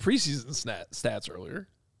cited his preseason stats earlier.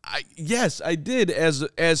 Yes, I did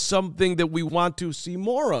as something that we want to see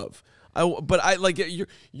more of.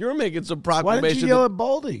 You're making some proclamation. Why didn't you yell at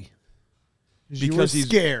Baldy? Because he's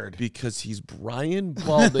scared. Because he's Brian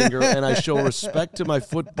Baldinger, and I show respect to my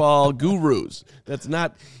football gurus. That's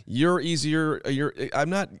not you're easier. I'm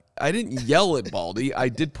not. I didn't yell at Baldy. I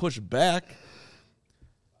did push back.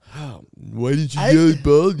 Why did you yell at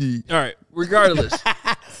Baldy? All right. Regardless,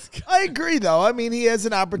 I agree, though. I mean, he has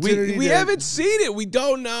an opportunity. We haven't seen it. We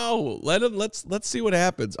don't know. Let him. Let's see what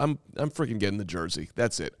happens. I'm freaking getting the jersey.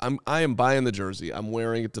 That's it. I am buying the jersey. I'm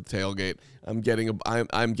wearing it to the tailgate. I'm getting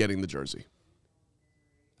the jersey.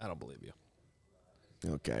 I don't believe you.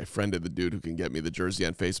 Okay, I friended the dude who can get me the jersey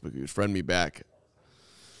on Facebook. He would friend me back.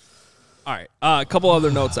 All right. A couple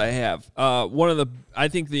other notes I have. I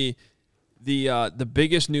think the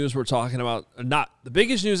biggest news we're talking about, not the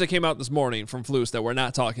biggest news that came out this morning from Flus that we're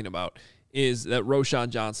not talking about, is that Roschon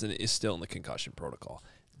Johnson is still in the concussion protocol.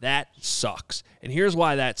 That sucks. And here's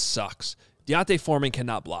why that sucks. Deontay Foreman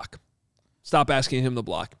cannot block. Stop asking him to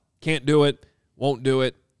block. Can't do it. Won't do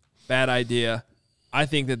it. Bad idea. I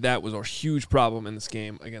think that was a huge problem in this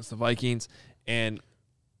game against the Vikings. And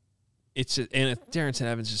Darrington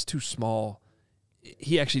Evans is just too small.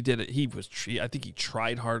 He actually did it. I think he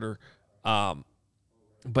tried harder.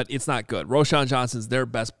 But it's not good. Roschon Johnson's their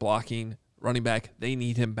best blocking running back. They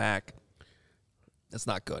need him back. That's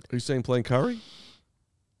not good. Are you saying playing Curry?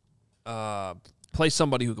 Play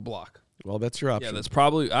somebody who can block. Well, that's your option. Yeah, that's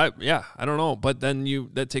probably I don't know. But then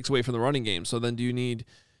that takes away from the running game. So then do you need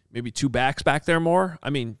maybe two backs back there more?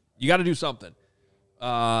 I mean, you got to do something.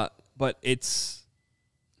 But it's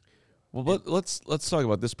let's talk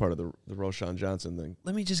about this part of the Roschon Johnson thing.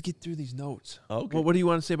 Let me just get through these notes. Okay. Well, what do you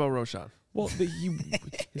want to say about Roschon? Well,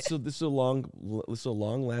 this is a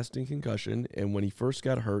long-lasting concussion, and when he first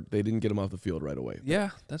got hurt, they didn't get him off the field right away.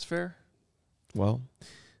 Yeah, that's fair. Well,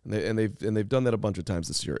 and they've done that a bunch of times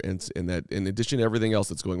this year, and that in addition to everything else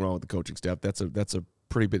that's going wrong with the coaching staff, that's a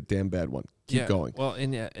pretty damn bad one. Keep going. Well,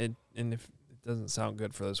 and if it doesn't sound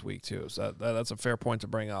good for this week too, so that's a fair point to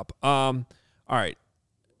bring up. All right,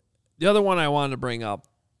 the other one I wanted to bring up.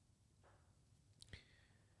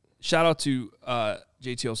 Shout out to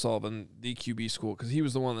JT O'Sullivan, the QB school, because he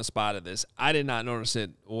was the one that spotted this. I did not notice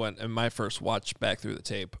it in my first watch back through the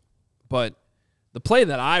tape. But the play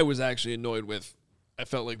that I was actually annoyed with, I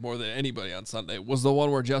felt like more than anybody on Sunday, was the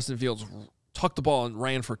one where Justin Fields tucked the ball and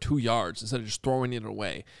ran for 2 yards instead of just throwing it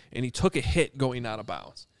away. And he took a hit going out of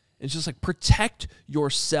bounds. It's just like, protect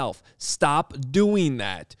yourself. Stop doing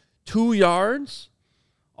that. 2 yards?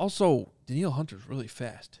 Also, Danielle Hunter's really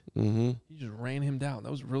fast. Mm-hmm. He just ran him down.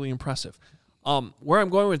 That was really impressive. Where I'm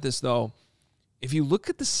going with this, though, if you look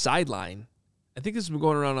at the sideline, I think this has been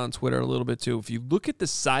going around on Twitter a little bit too. If you look at the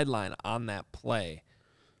sideline on that play,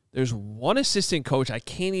 there's one assistant coach. I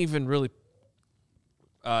can't even really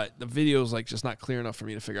the video's like just not clear enough for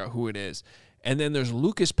me to figure out who it is. And then there's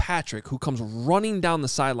Lucas Patrick, who comes running down the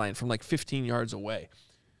sideline from like 15 yards away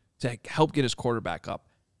to help get his quarterback up.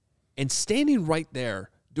 And standing right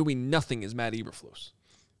there doing nothing is Matt Eberflus.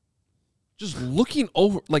 Just looking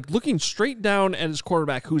over, like looking straight down at his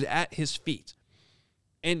quarterback who's at his feet.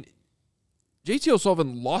 And JT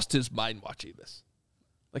O'Sullivan lost his mind watching this.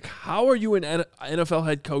 Like, how are you an NFL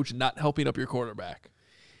head coach not helping up your quarterback?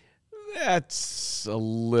 That's a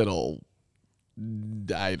little.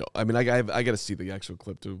 I got to see the actual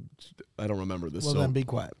clip too. I don't remember this. Well, then be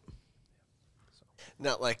quiet.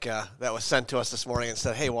 Not like that was sent to us this morning and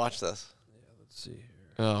said, "Hey, watch this." Yeah, let's see here.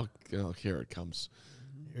 Oh, here it comes.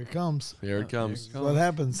 Here it comes. Here it comes. What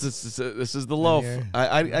happens? This is the loaf.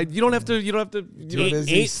 You don't have to.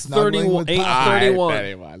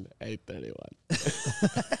 8:31. 8:31.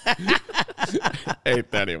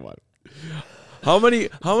 8:31. How many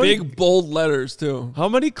big bold letters too? How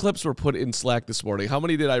many clips were put in Slack this morning? How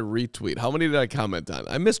many did I retweet? How many did I comment on?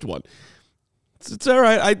 I missed one. It's all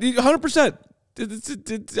right. 100%.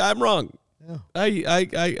 I'm wrong. Yeah.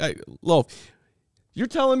 I loaf. You're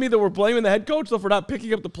telling me that we're blaming the head coach though for not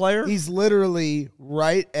picking up the player? He's literally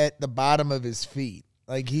right at the bottom of his feet.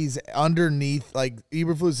 Like he's underneath. Like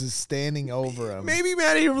Eberflus is standing over him. Maybe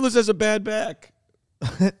Matt Eberflus has a bad back.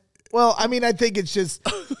 Well, I mean, I think it's just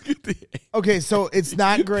okay. So it's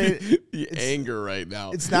not great. The anger right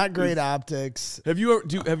now. It's not great optics. Have you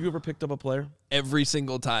ever picked up a player? Every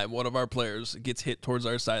single time one of our players gets hit towards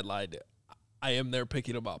our sideline, I am there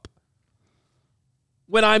picking him up.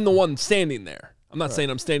 When I'm the one standing there. I'm not saying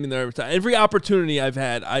I'm standing there every time. Every opportunity I've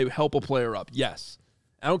had, I help a player up. Yes.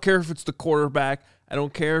 I don't care if it's the quarterback. I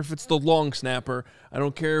don't care if it's the long snapper. I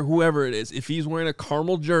don't care whoever it is. If he's wearing a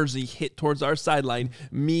Carmel jersey hit towards our sideline,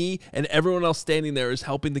 me and everyone else standing there is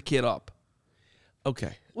helping the kid up.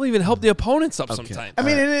 Okay. We'll even help the opponents up sometimes. I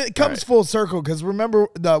mean, it comes full circle because remember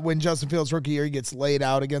when Justin Fields' rookie year, he gets laid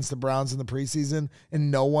out against the Browns in the preseason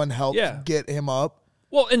and no one helped get him up.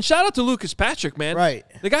 Well, and shout out to Lucas Patrick, man. Right.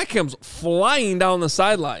 The guy comes flying down the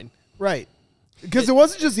sideline. Right. Because it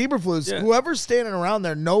wasn't just Eberflus. Yeah. Whoever's standing around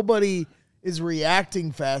there, nobody is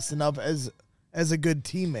reacting fast enough as a good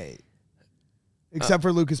teammate. Except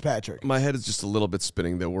for Lucas Patrick. My head is just a little bit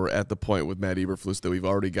spinning that we're at the point with Matt Eberflus that we've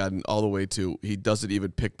already gotten all the way to he doesn't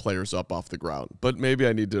even pick players up off the ground. But maybe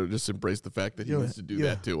I need to just embrace the fact that he needs to do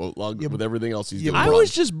that too, along with everything else he's doing. I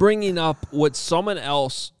was just bringing up what someone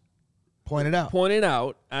else pointed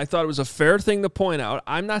out. I thought it was a fair thing to point out.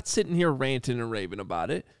 I'm not sitting here ranting and raving about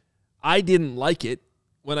it. I didn't like it.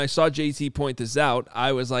 When I saw JT point this out,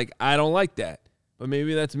 I was like, I don't like that. But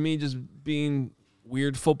maybe that's me just being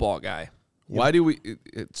weird football guy. Why do we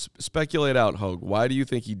speculate out, Hoge? Why do you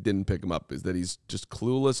think he didn't pick him up? Is that he's just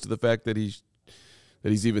clueless to the fact that that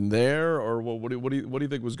he's even there, or what do you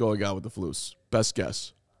think was going on with the Flus? Best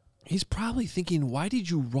guess. He's probably thinking, why did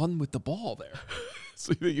you run with the ball there?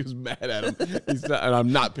 So you think he was mad at him? He's not, and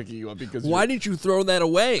I'm not picking you up because why did you throw that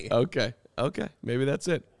away? Okay, maybe that's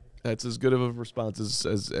it. That's as good of a response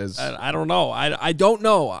as I don't know. I don't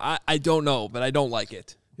know. I don't know, but I don't like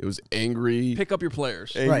it. It was angry. Pick up your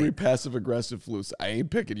players. Angry, passive aggressive Flus. I ain't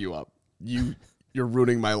picking you up. You're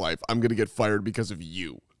ruining my life. I'm gonna get fired because of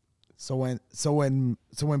you. So when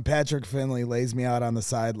Patrick Finley lays me out on the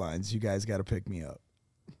sidelines, you guys got to pick me up.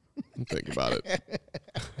 Think about it.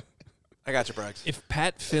 I got you, Braggs. If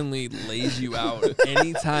Pat Finley lays you out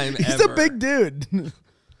anytime He's ever. a big dude.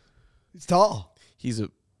 He's tall. He's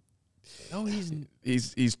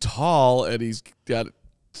tall and he's got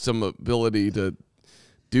some ability to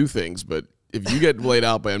do things, but if you get laid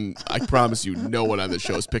out by him, I promise you no one on this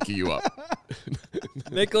show is picking you up.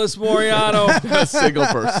 Nicholas Moreano. A single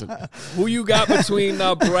person. Who you got between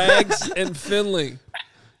Braggs and Finley?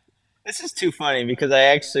 This is too funny because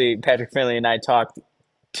Patrick Finley and I talked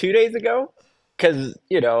 2 days ago because,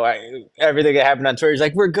 everything that happened on Twitter is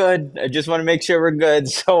like, we're good. I just want to make sure we're good.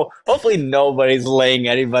 So hopefully nobody's laying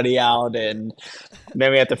anybody out, and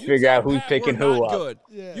then we have to figure out who's picking who up. Good.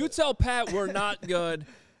 Yeah. You tell Pat we're not good,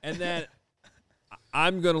 and then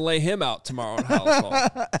I'm going to lay him out tomorrow in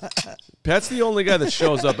Halas. Pat's the only guy that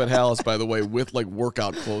shows up at Halas, by the way, with like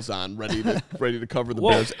workout clothes on, ready to cover the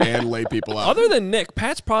Bears and lay people out. Other than Nick,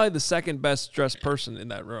 Pat's probably the second best dressed person in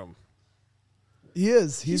that room. He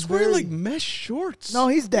is. He's wearing like mesh shorts. No,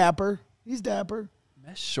 he's dapper.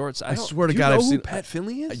 Mesh shorts. I swear to God, know I've who seen Pat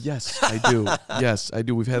Finley is. Yes, I do. Yes, I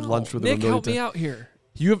do. We've had lunch with him. Nick, help me out here.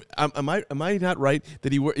 You have? Am I not right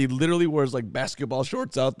that he literally wears like basketball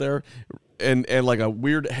shorts out there, and like a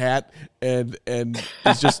weird hat, and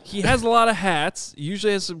it's just he has a lot of hats. He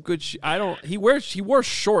usually has some good. He wore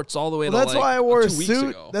shorts all the way. Well, to that's why I wore a 2 weeks suit.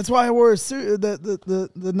 ago. That's why I wore a suit.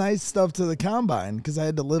 The nice stuff to the combine because I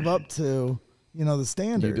had to live up to the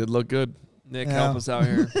standard. You did look good. Nick, help us out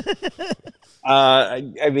here.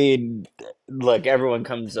 I mean, look, everyone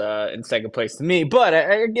comes in second place to me, but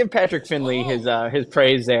I give Patrick Finley his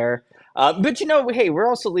praise there. But hey, we're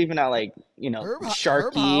also leaving out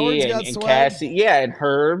Sharky and Cassie, and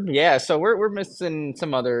Herb, So we're missing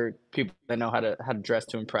some other people that know how to dress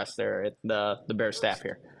to impress there at the Bears staff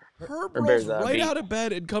here. Herb rolls right out of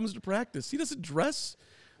bed and comes to practice. He doesn't dress.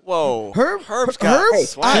 Whoa, Herb's got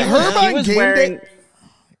Herb on game day.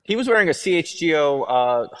 He was wearing a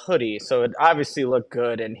CHGO hoodie, so it obviously looked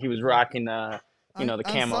good, and he was rocking the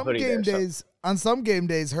camo hoodie there. On some game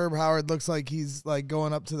days, Herb Howard looks like he's like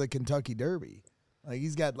going up to the Kentucky Derby. Like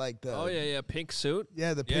he's got like the pink suit.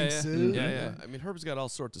 Yeah, the pink suit. Yeah. I mean, Herb's got all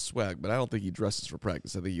sorts of swag, but I don't think he dresses for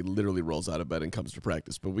practice. I think he literally rolls out of bed and comes to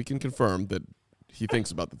practice. But we can confirm that he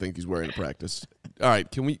thinks about the things he's wearing to practice. All right,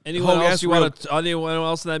 can we? Anyone else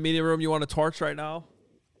in that media room you want to torch right now?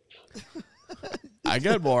 I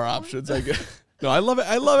got more options. No, I love it.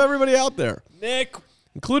 I love everybody out there, Nick,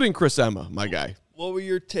 including Chris Emma, my guy. What were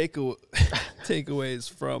your takeaways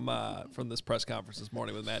from this press conference this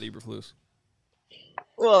morning with Matt Eberflus?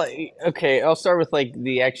 Well, okay, I'll start with like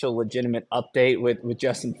the actual legitimate update with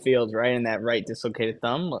Justin Fields, right? And that right dislocated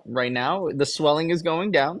thumb right now, the swelling is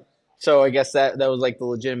going down. So I guess that was like the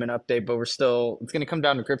legitimate update, but it's going to come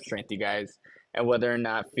down to grip strength, you guys, and whether or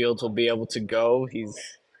not Fields will be able to go.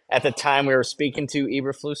 At the time we were speaking to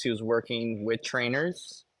Eberflus, he was working with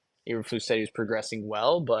trainers. Eberflus said he was progressing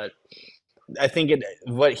well, but I think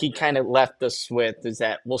what he kind of left us with is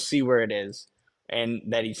that we'll see where it is, and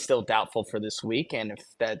that he's still doubtful for this week. And if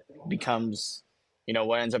that becomes,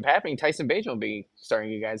 what ends up happening, Tyson Bagent will be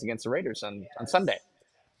starting you guys against the Raiders on Sunday.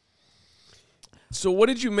 So what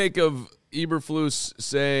did you make of Eberflus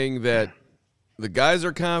saying that the guys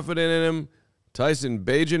are confident in him, Tyson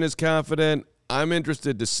Bagent is confident, I'm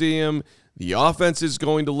interested to see him, the offense is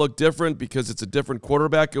going to look different because it's a different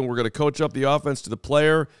quarterback and we're going to coach up the offense to the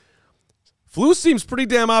player? Flus seems pretty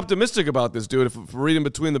damn optimistic about this, dude, if we're reading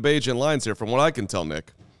between the Bagent lines here, from what I can tell,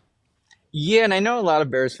 Nick. Yeah, and I know a lot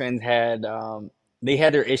of Bears fans had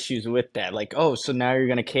their issues with that. Like, so now you're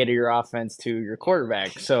going to cater your offense to your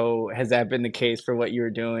quarterback. So has that been the case for what you were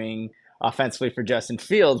doing offensively for Justin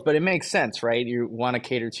Fields? But it makes sense, right? You want to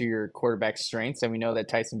cater to your quarterback's strengths, and we know that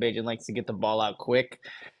Tyson Bagent likes to get the ball out quick.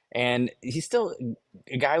 And he's still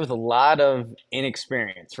a guy with a lot of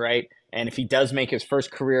inexperience, right? And if he does make his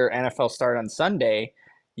first career NFL start on Sunday,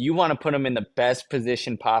 you want to put him in the best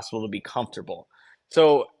position possible to be comfortable.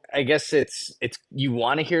 So I guess it's you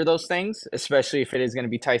want to hear those things, especially if it is going to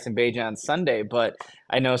be Tyson Bagent on Sunday. But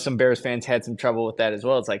I know some Bears fans had some trouble with that as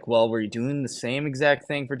well. It's like, well, were you doing the same exact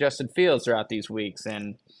thing for Justin Fields throughout these weeks?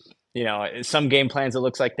 And some game plans it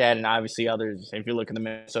looks like that, and obviously others, if you look at the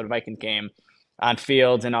Minnesota Vikings game on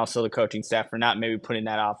Fields and also the coaching staff for not maybe putting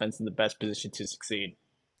that offense in the best position to succeed.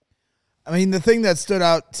 I mean, the thing that stood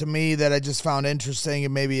out to me that I just found interesting,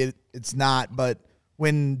 and maybe it's not, but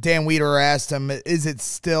when Dan Wiederer asked him, is it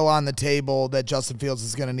still on the table that Justin Fields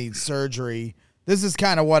is going to need surgery? This is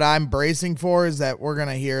kind of what I'm bracing for, is that we're going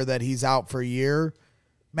to hear that he's out for a year.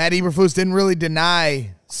 Matt Eberflus didn't really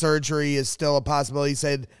deny surgery is still a possibility. He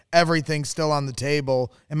said everything's still on the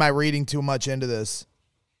table. Am I reading too much into this?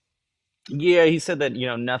 Yeah, he said that,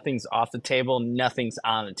 nothing's off the table, nothing's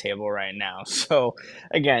on the table right now. So,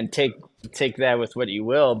 again, take that with what you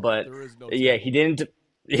will. But, he didn't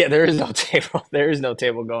 – yeah, there is no table. There is no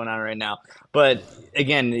table going on right now. But,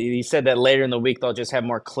 again, he said that later in the week they'll just have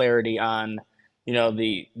more clarity on,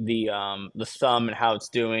 the thumb and how it's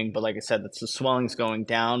doing. But like I said, the swelling's going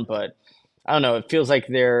down. But, I don't know, it feels like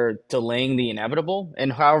they're delaying the inevitable.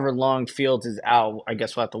 And however long Fields is out, I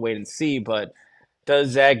guess we'll have to wait and see. But –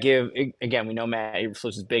 does that give – again, we know Matt Eberflus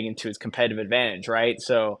is big into his competitive advantage, right?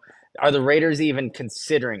 So are the Raiders even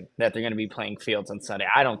considering that they're going to be playing Fields on Sunday?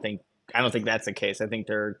 I don't think that's the case. I think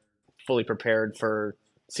they're fully prepared for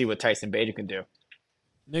see what Tyson Bagents can do.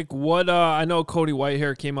 Nick, what I know Cody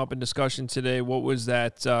Whitehair came up in discussion today. What was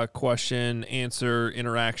that question, answer,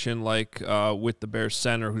 interaction like with the Bears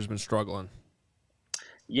center who's been struggling?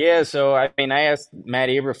 Yeah, so I asked Matt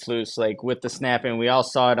Eberflus, with the snapping, we all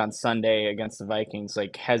saw it on Sunday against the Vikings.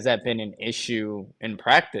 Has that been an issue in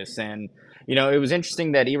practice? And it was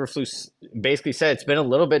interesting that Eberflus basically said it's been a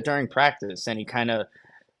little bit during practice, and he kind of,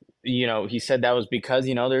 he said that was because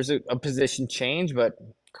there's a position change. But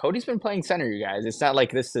Cody's been playing center, you guys. It's not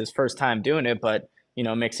like this is his first time doing it, but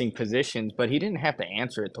mixing positions. But he didn't have to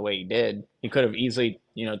answer it the way he did. He could have easily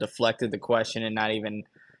deflected the question and not even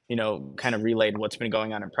kind of relayed what's been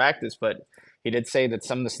going on in practice. But he did say that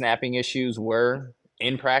some of the snapping issues were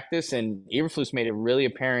in practice, and Eberflus made it really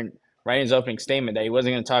apparent right in his opening statement that he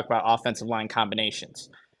wasn't going to talk about offensive line combinations.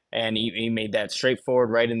 And he made that straightforward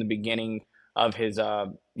right in the beginning of his,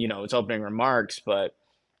 his opening remarks. But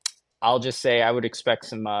I'll just say I would expect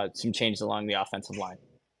some changes along the offensive line.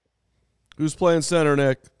 Who's playing center,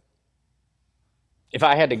 Nick? If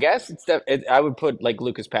I had to guess, I would put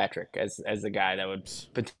Lucas Patrick as the guy that would.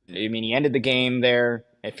 He ended the game there.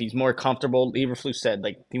 If he's more comfortable, Eberflus said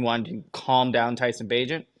he wanted to calm down Tyson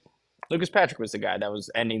Bagent. Lucas Patrick was the guy that was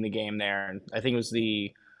ending the game there, and I think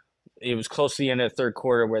it was close to the end of the third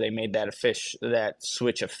quarter where they made that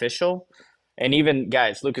switch official. And even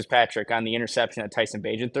guys, Lucas Patrick on the interception that Tyson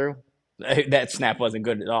Bagent threw, that snap wasn't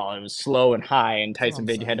good at all. It was slow and high, and Tyson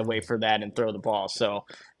Bagent had to wait for that and throw the ball. So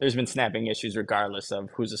there's been snapping issues regardless of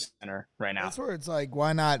who's a center right now. That's where it's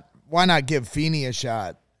why not give Feeney a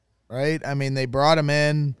shot, right? I mean, they brought him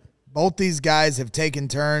in. Both these guys have taken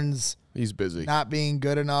turns. He's busy. Not being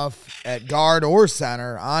good enough at guard or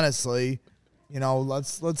center, honestly.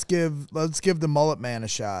 Let's give the mullet man a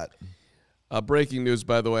shot. Breaking news,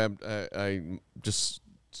 by the way, I'm just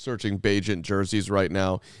searching Bagent jerseys right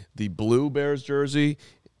now. The blue Bears jersey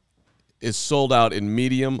is sold out in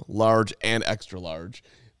medium, large, and extra large.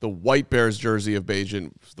 The white Bears jersey of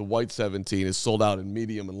Bagent, the white 17, is sold out in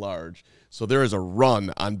medium and large. So there is a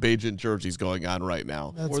run on Bagent jerseys going on right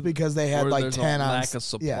now. That's because they had 10 on lack of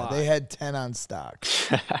supply. Yeah, they had 10 on stock.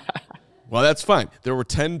 Well, that's fine. There were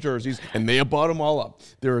 10 jerseys, and they bought them all up.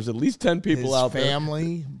 There was at least 10 people out there. His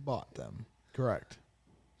family bought them. Correct.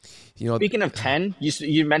 Speaking of 10,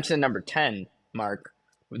 you mentioned number 10, Mark.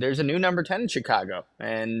 There's a new number 10 in Chicago,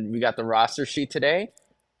 and we got the roster sheet today.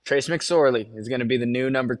 Trace McSorley is going to be the new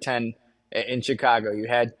number 10 in Chicago. You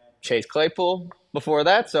had Chase Claypool before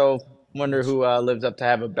that, so wonder who lives up to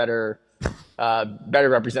have a better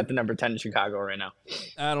represent the number 10 in Chicago right now.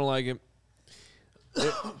 I don't like it.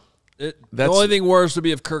 The only thing worse would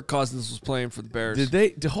be if Kirk Cousins was playing for the Bears.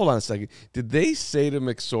 Hold on a second. Did they say to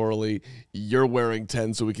McSorley, "You're wearing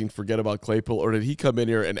 10 so we can forget about Claypool," or did he come in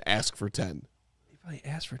here and ask for 10? He probably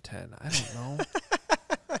asked for 10. I don't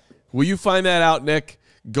know. Will you find that out, Nick?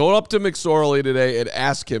 Go up to McSorley today and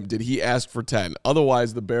ask him, did he ask for 10?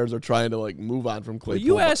 Otherwise, the Bears are trying to move on from Claypool. Well,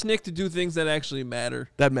 you asked Nick to do things that actually matter.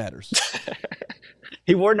 That matters.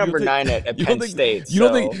 He wore number 9 at Penn State. You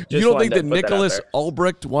don't think that Nicholas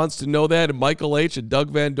Albrecht wants to know that, and Michael H. and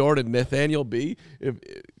Doug Van Dorn and Nathaniel B?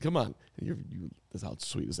 Come on. That's how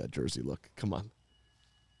sweet does that jersey look? Come on.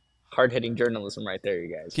 Hard-hitting journalism right there,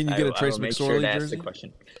 you guys. Can you get a Trace McSorley jersey? Ask the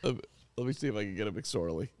question. Let me see if I can get a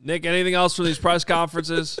McSorley. Nick, anything else from these press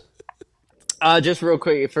conferences? Just real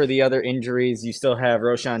quick for the other injuries, you still have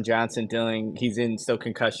Roshan Johnson he's in still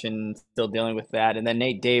concussion, still dealing with that. And then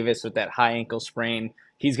Nate Davis with that high ankle sprain,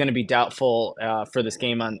 he's going to be doubtful for this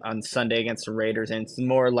game on Sunday against the Raiders. And it's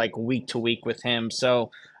more like week to week with him.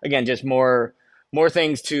 So again, just more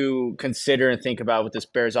things to consider and think about with this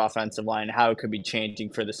Bears offensive line, how it could be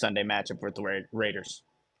changing for the Sunday matchup with the Raiders.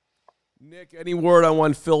 Nick, any word on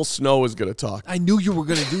when Phil Snow is going to talk? I knew you were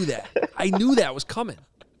going to do that. I knew that was coming.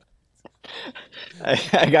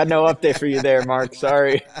 I got no update for you there, Mark.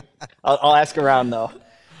 Sorry. I'll ask around, though.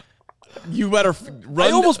 You better run.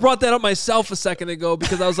 I almost brought that up myself a second ago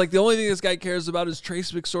because I was like, the only thing this guy cares about is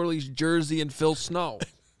Trace McSorley's jersey and Phil Snow.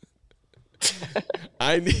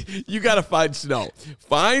 You got to find Snow.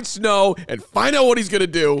 Find Snow and find out what he's going to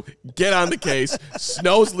do. Get on the case.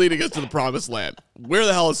 Snow's leading us to the promised land. Where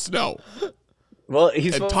the hell is Snow? Well,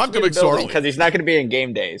 he's and talk to McSorley because he's not going to be in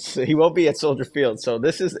game days. So he won't be at Soldier Field. So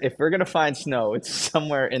this is, if we're going to find Snow, it's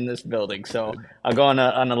somewhere in this building. So I'll go on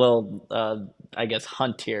a little, I guess,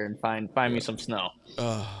 hunt here and find me some Snow.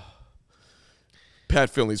 Pat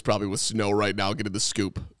Finley's probably with Snow right now, getting the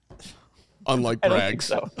scoop. Unlike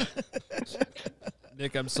Bragg's. I don't think so.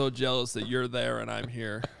 Nick, I'm so jealous that you're there and I'm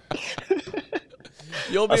here.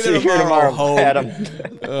 You'll be I'll there see you tomorrow, Hoge. Adam.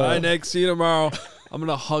 Bye, Nick. See you tomorrow. I'm going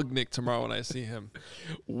to hug Nick tomorrow when I see him.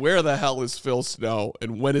 Where the hell is Phil Snow,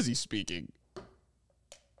 and when is he speaking?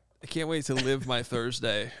 I can't wait to live my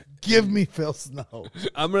Thursday. Give me Phil Snow.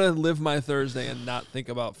 I'm going to live my Thursday and not think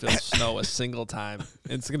about Phil Snow a single time.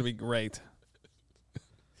 It's going to be great.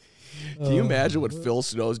 Can you imagine what Phil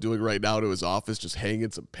Snow is doing right now to his office, just hanging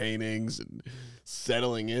some paintings and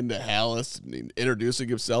settling into Halas and introducing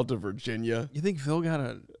himself to Virginia? You think Phil got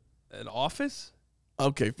an office?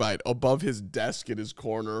 Okay, fine. Above his desk in his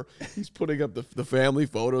corner, he's putting up the family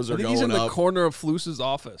photos are I think going he's in the up. corner of Flus's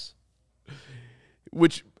office.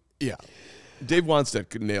 Which, yeah. Dave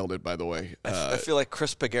Wanstead nailed it, by the way. I feel like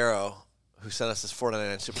Chris Pagaro, who sent us this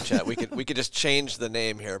 $4.99 super chat. We could just change the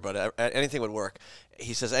name here, but anything would work.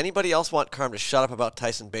 He says, anybody else want Carm to shut up about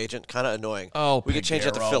Tyson Bagent? Kind of annoying. Oh, we could change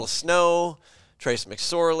that to Pagaro. Phil Snow, Trace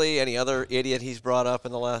McSorley, any other idiot he's brought up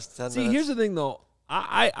in the last 10 minutes. See, here's the thing, though.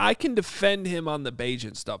 I can defend him on the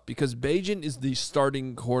Bagent stuff because Bagent is the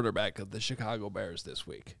starting quarterback of the Chicago Bears this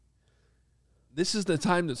week. This is the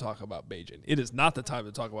time to talk about Bagent. It is not the time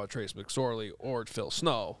to talk about Trace McSorley or Phil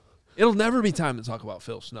Snow. It'll never be time to talk about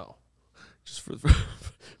Phil Snow. Just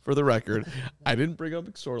for the record, I didn't bring up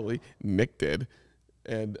McSorley. Nick did.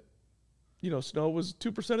 And, Snow was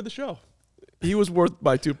 2% of the show. He was worth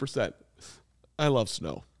by 2%. I love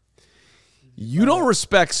Snow. You don't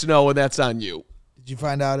respect Snow, and that's on you. Did you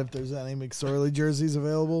find out if there's any McSorley jerseys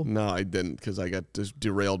available? No, I didn't, because I got just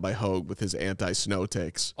derailed by Hoge with his anti-Snow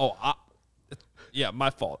takes. Oh, yeah,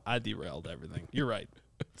 my fault. I derailed everything. You're right.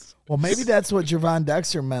 Well, maybe that's what Javon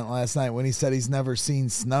Dexter meant last night when he said he's never seen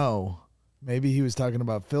snow. Maybe he was talking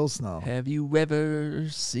about Phil Snow. Have you ever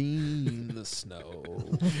seen the snow?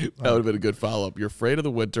 That would have been a good follow-up. You're afraid of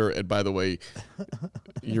the winter, and by the way,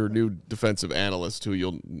 your new defensive analyst, who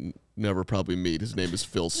you'll never probably meet, his name is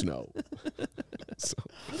Phil Snow. So.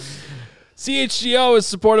 CHGO is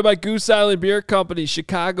supported by Goose Island Beer Company,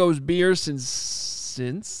 Chicago's beer since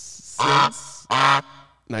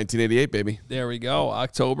 1988, baby. There we go.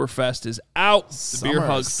 Oktoberfest is out. The Beer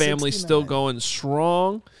Hug family still going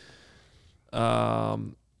strong.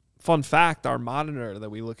 Fun fact, our monitor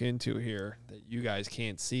that we look into here that you guys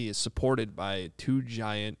can't see is supported by 2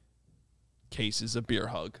 giant cases of Beer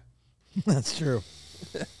Hug. That's true.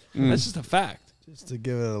 That's just a fact. Just to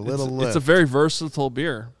give it a little lift. It's a very versatile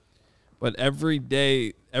beer. But every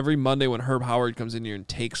Monday when Herb Howard comes in here and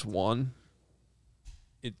takes one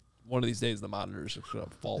of these days the monitor's just going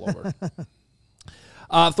to fall over.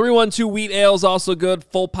 312 Wheat Ale is also good.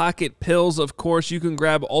 Full Pocket Pills, of course. You can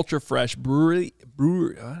grab Ultra Fresh Brewery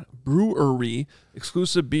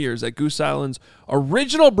exclusive beers at Goose Island's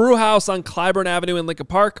original brew house on Clybourne Avenue in Lincoln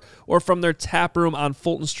Park or from their tap room on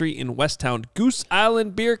Fulton Street in Westtown. Goose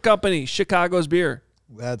Island Beer Company, Chicago's beer.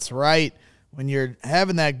 That's right. When you're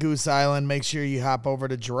having that Goose Island, make sure you hop over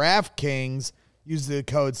to DraftKings. Use the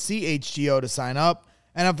code CHGO to sign up.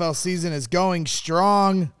 NFL season is going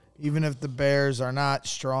strong, even if the Bears are not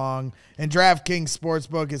strong. And DraftKings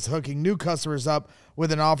Sportsbook is hooking new customers up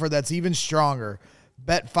with an offer that's even stronger.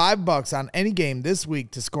 Bet $5 on any game this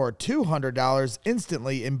week to score $200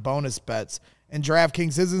 instantly in bonus bets. And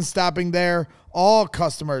DraftKings isn't stopping there. All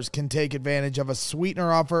customers can take advantage of a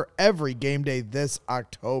sweetener offer every game day this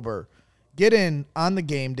October. Get in on the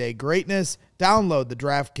game day greatness. Download the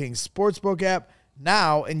DraftKings Sportsbook app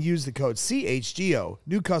now and use the code CHGO.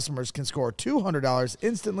 New customers can score $200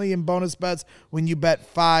 instantly in bonus bets when you bet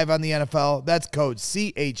 5 on the NFL. That's code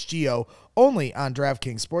CHGO only on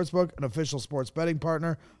DraftKings Sportsbook, an official sports betting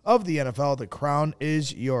partner of the NFL. The crown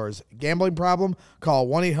is yours. Gambling problem? Call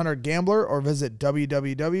 1-800-GAMBLER or visit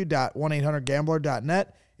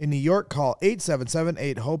www.1800gambler.net. In New York, call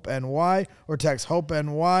 877-8-HOPE-NY or text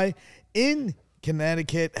HOPE-NY. In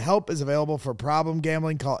Connecticut, help is available for problem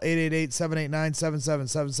gambling. Call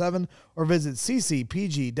 888-789-7777 or visit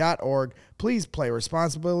ccpg.org. Please play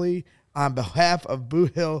responsibly. On behalf of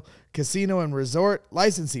Boot Hill Casino and Resort,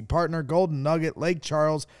 licensee partner Golden Nugget, Lake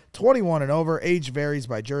Charles, 21 and over, age varies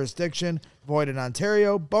by jurisdiction, void in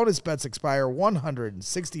Ontario. Bonus bets expire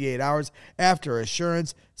 168 hours after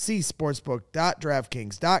assurance. See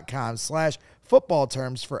sportsbook.draftkings.com/football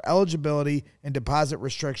terms for eligibility and deposit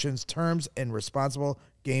restrictions, terms, and responsible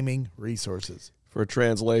gaming resources. For a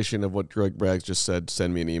translation of what Greg Braggs just said,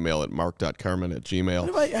 send me an email at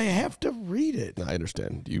mark.carman@gmail.com. I have to read it. I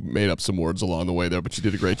understand. You made up some words along the way there, but you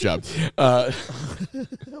did a great job.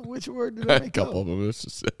 Which word did I make A couple up? of them. Let's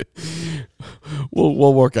just say.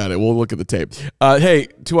 We'll work on it. We'll look at the tape. Hey,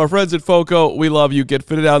 to our friends at FOCO, we love you. Get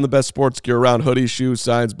fitted out in the best sports gear around: hoodies, shoes,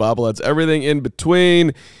 signs, bobbleheads, everything in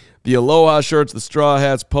between. The Aloha shirts, the straw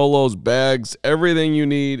hats, polos, bags, everything you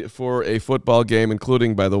need for a football game,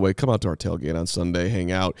 including, by the way, come out to our tailgate on Sunday,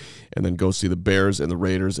 hang out, and then go see the Bears and the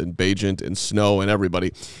Raiders and Bagent and Snow and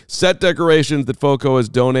everybody. Set decorations that FOCO has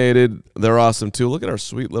donated. They're awesome, too. Look at our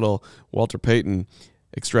sweet little Walter Payton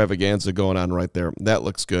extravaganza going on right there. That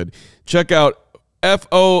looks good. Check out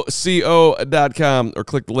FOCO.com or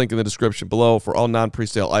click the link in the description below. For all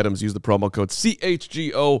non-presale items, use the promo code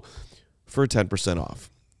CHGO for 10% off.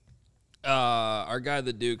 Our guy,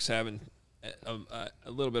 the Duke's, having a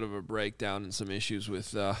little bit of a breakdown and some issues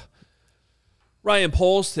with Ryan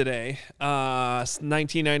Poles today.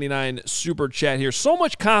 1999 super chat here. So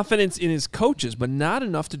much confidence in his coaches, but not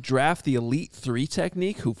enough to draft the Elite 3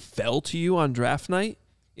 technique who fell to you on draft night.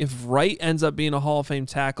 If Wright ends up being a Hall of Fame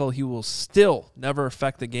tackle, he will still never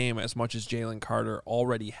affect the game as much as Jalen Carter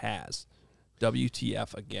already has.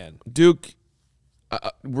 WTF again. Duke,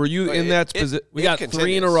 were you in that position? We got continues.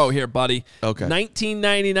 3 in a row here, buddy. Okay.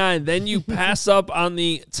 1999. Then you pass up on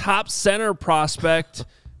the top center prospect,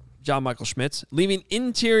 John Michael Schmitz, leaving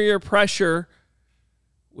interior pressure,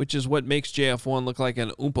 which is what makes JF1 look like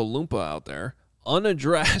an Oompa Loompa out there,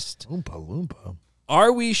 unaddressed. Oompa Loompa.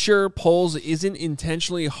 Are we sure Poles isn't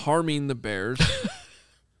intentionally harming the Bears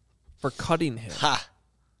for cutting him? Ha.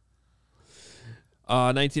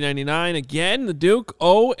 1999, again, the Duke.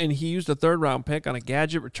 Oh, and he used a third-round pick on a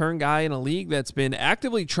gadget return guy in a league that's been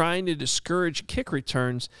actively trying to discourage kick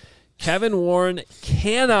returns. Kevin Warren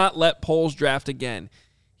cannot let Poles draft again.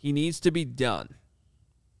 He needs to be done.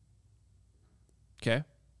 Okay.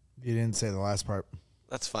 You didn't say the last part.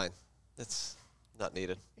 That's fine. It's not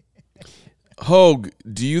needed. Hoge,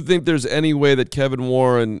 do you think there's any way that Kevin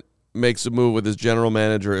Warren makes a move with his general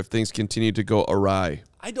manager if things continue to go awry?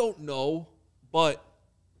 I don't know. But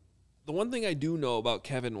the one thing I do know about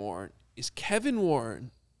Kevin Warren is Kevin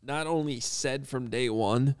Warren not only said from day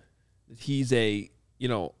one that he's a,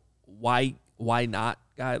 why not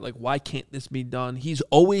guy? Like, why can't this be done? He's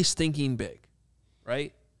always thinking big,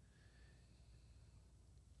 right?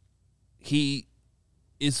 He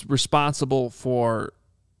is responsible for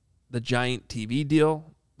the giant TV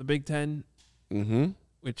deal, the Big Ten,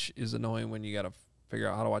 which is annoying when you got to figure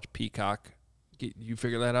out how to watch Peacock. You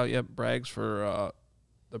figure that out yet, Braggs, for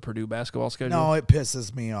the Purdue basketball schedule? No, it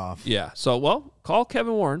pisses me off. Yeah. So, well, call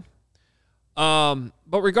Kevin Warren.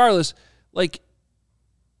 But regardless,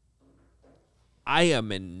 I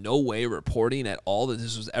am in no way reporting at all that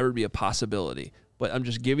this was ever be a possibility. But I'm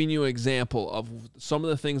just giving you an example of some of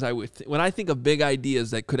the things I would when I think of big ideas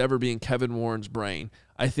that could ever be in Kevin Warren's brain.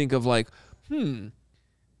 I think of you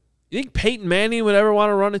think Peyton Manning would ever want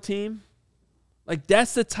to run a team?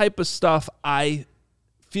 That's the type of stuff I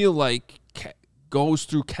feel like goes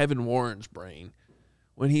through Kevin Warren's brain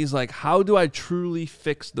when he's like, how do I truly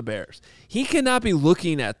fix the Bears? He cannot be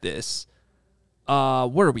looking at this.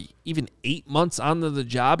 What are we, even 8 months onto the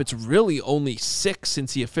job? It's really only 6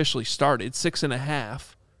 since he officially started,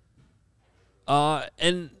 6.5.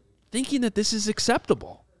 And thinking that this is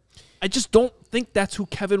acceptable. I just don't think that's who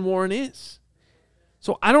Kevin Warren is.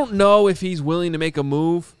 So I don't know if he's willing to make a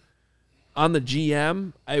move on the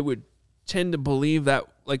GM. I would tend to believe that,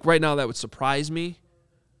 right now, that would surprise me.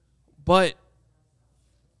 But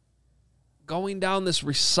going down this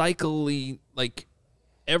recycling,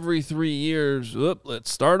 every 3 years, let's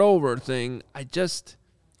start over thing, and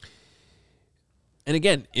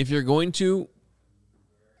again, if you're going to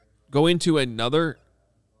go into another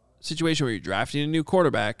situation where you're drafting a new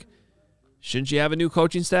quarterback, shouldn't you have a new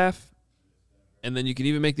coaching staff? And then you can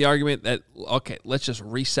even make the argument that, okay, let's just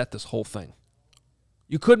reset this whole thing.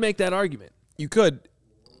 You could make that argument. You could.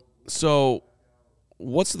 So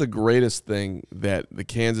what's the greatest thing that the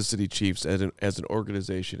Kansas City Chiefs as an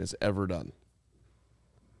organization has ever done?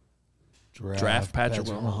 Draft Patrick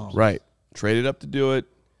Mahomes. Right. Traded up to do it.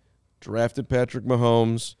 Drafted Patrick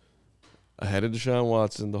Mahomes ahead of Deshaun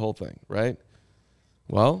Watson, the whole thing, right?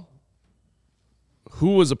 Well,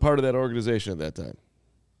 who was a part of that organization at that time?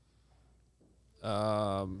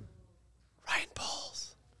 Ryan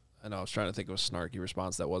Poles. I know. I was trying to think of a snarky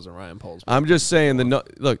response that wasn't Ryan Poles. I'm just saying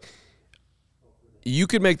look, you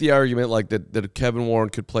could make the argument like that Kevin Warren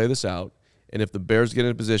could play this out, and if the Bears get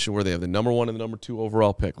in a position where they have the number 1 and the number 2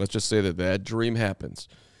 overall pick, let's just say that dream happens.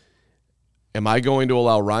 Am I going to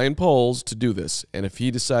allow Ryan Poles to do this? And if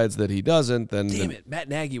he decides that he doesn't, then Damn it. Matt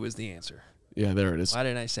Nagy was the answer. Yeah, there it is. Why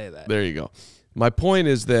didn't I say that? There you go. My point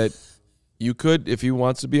is that you could, if he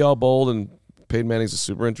wants to be all bold, and Peyton Manning's a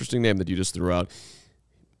super interesting name that you just threw out,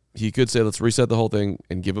 he could say, let's reset the whole thing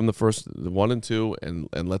and give him the 1 and 2, and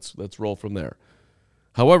let's roll from there.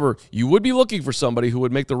 However, you would be looking for somebody who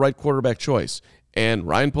would make the right quarterback choice, and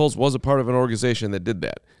Ryan Poles was a part of an organization that did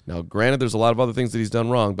that. Now, granted, there's a lot of other things that he's done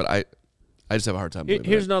wrong, but I just have a hard time believing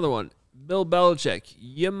Here's that. another one. Bill Belichick,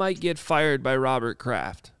 you might get fired by Robert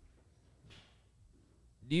Kraft.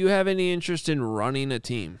 Do you have any interest in running a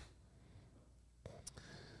team?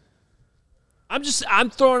 I'm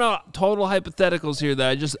throwing out total hypotheticals here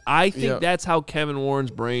that I think that's how Kevin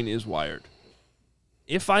Warren's brain is wired.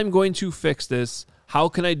 If I'm going to fix this, how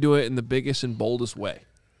can I do it in the biggest and boldest way?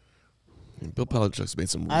 Bill Belichick's made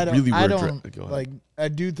some really weird. Go ahead. I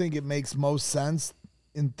do think it makes most sense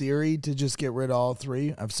in theory to just get rid of all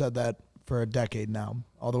three. I've said that for a decade now,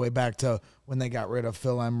 all the way back to when they got rid of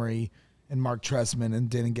Phil Emery and Mark Trestman and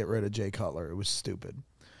didn't get rid of Jay Cutler. It was stupid.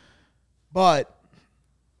 But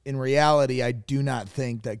in reality, I do not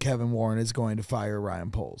think that Kevin Warren is going to fire Ryan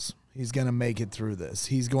Poles. He's going to make it through this.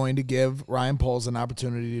 He's going to give Ryan Poles an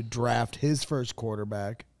opportunity to draft his first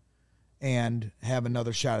quarterback and have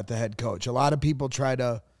another shot at the head coach. A lot of people try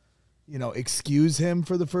to, excuse him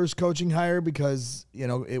for the first coaching hire because,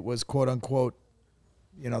 it was quote unquote,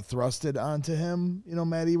 thrusted onto him,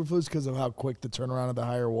 Matt Eberflus, because of how quick the turnaround of the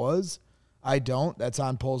hire was. I don't. That's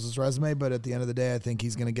on Poles' resume, but at the end of the day, I think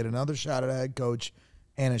he's going to get another shot at a head coach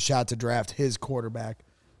and a shot to draft his quarterback.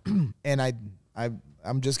 And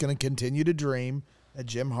I'm just going to continue to dream that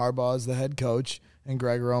Jim Harbaugh is the head coach and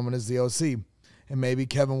Greg Roman is the OC. And maybe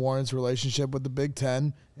Kevin Warren's relationship with the Big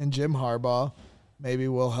Ten and Jim Harbaugh maybe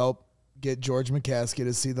will help get George McCaskey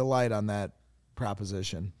to see the light on that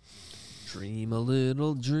proposition. Dream a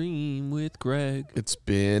little dream with Greg. It's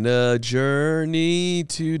been a journey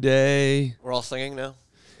today. We're all singing now?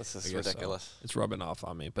 This is ridiculous. So. It's rubbing off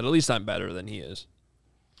on me, but at least I'm better than he is.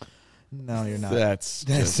 No, you're not. That's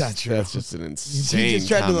not true. That's just an insane You just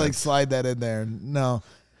tried comment. to slide that in there. No.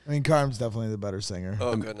 I mean, Carm's definitely the better singer.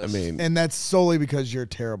 Oh, goodness. And that's solely because you're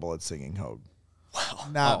terrible at singing, Hoge. Wow.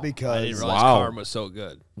 Not because. I didn't realize Carm was so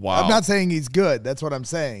good. Wow. I'm not saying he's good. That's what I'm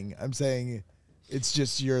saying. I'm saying it's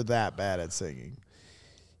just you're that bad at singing.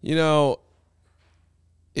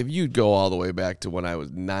 If you go all the way back to when I was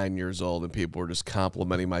 9 years old and people were just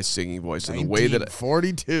complimenting my singing voice and the way that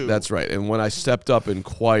 42. That's right. And when I stepped up in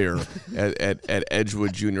choir at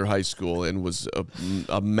Edgewood Junior High School and was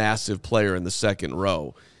a massive player in the second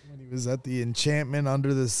row. When he was at the Enchantment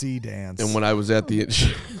Under the Sea dance. And when I was at the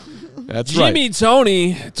That's Jimmy right.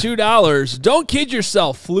 Tony, $2. Don't kid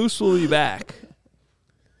yourself. Floose will be back.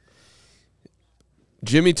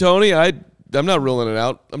 Jimmy Tony, I'm not ruling it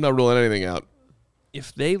out. I'm not ruling anything out.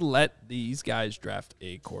 If they let these guys draft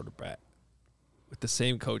a quarterback with the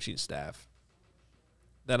same coaching staff,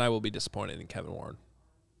 then I will be disappointed in Kevin Warren.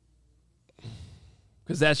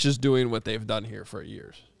 Because that's just doing what they've done here for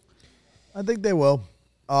years. I think they will.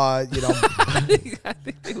 I think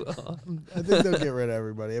they will. I think they'll get rid of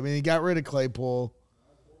everybody. I mean, he got rid of Claypool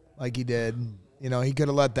like he did. He could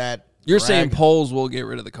have let that. You're saying Poles will get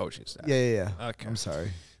rid of the coaching staff? Yeah. Okay. I'm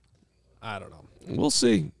sorry. I don't know. We'll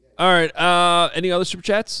see. All right. Any other super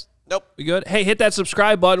chats? Nope. We good? Hey, hit that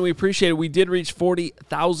subscribe button. We appreciate it. We did reach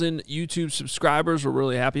 40,000 YouTube subscribers. We're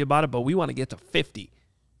really happy about it, but we want to get to 50.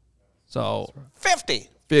 So 50.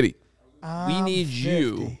 we need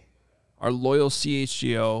you, our loyal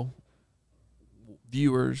CHGO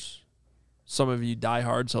viewers. Some of you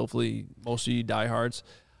diehards, hopefully most of you diehards,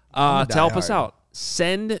 to help us out.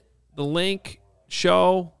 Send the link,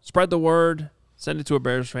 spread the word, send it to a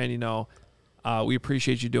Bears fan you know. We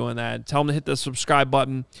appreciate you doing that. Tell them to hit the subscribe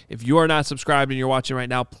button. If you are not subscribed and you're watching right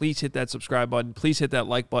now, please hit that subscribe button. Please hit that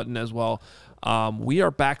like button as well. We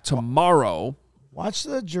are back tomorrow. Watch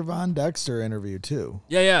the Javon Dexter interview, too.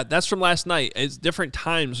 Yeah, that's from last night. It's different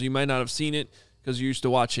times, so you might not have seen it because you're used to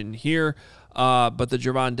watching here. But the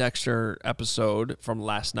Javon Dexter episode from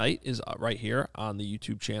last night is right here on the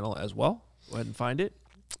YouTube channel as well. Go ahead and find it.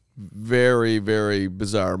 Very, very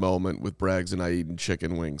bizarre moment with Braggs and I eating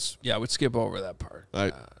chicken wings. Yeah, we'd skip over that part.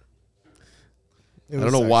 I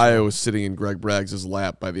don't know why I was sitting in Greg Braggs'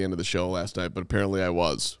 lap by the end of the show last night, but apparently I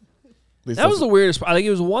was. That was the weirdest part. I think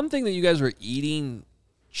it was one thing that you guys were eating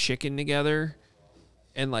chicken together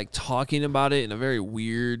and like talking about it in a very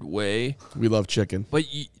weird way. We love chicken. But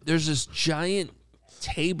there's this giant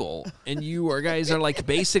table, and you guys are like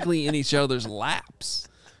basically in each other's laps.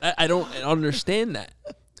 I don't understand that.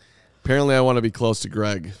 Apparently, I want to be close to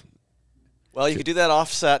Greg. Well, you could do that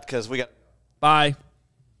offset because we got. Bye.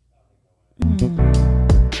 We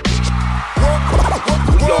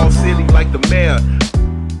all silly like the mayor.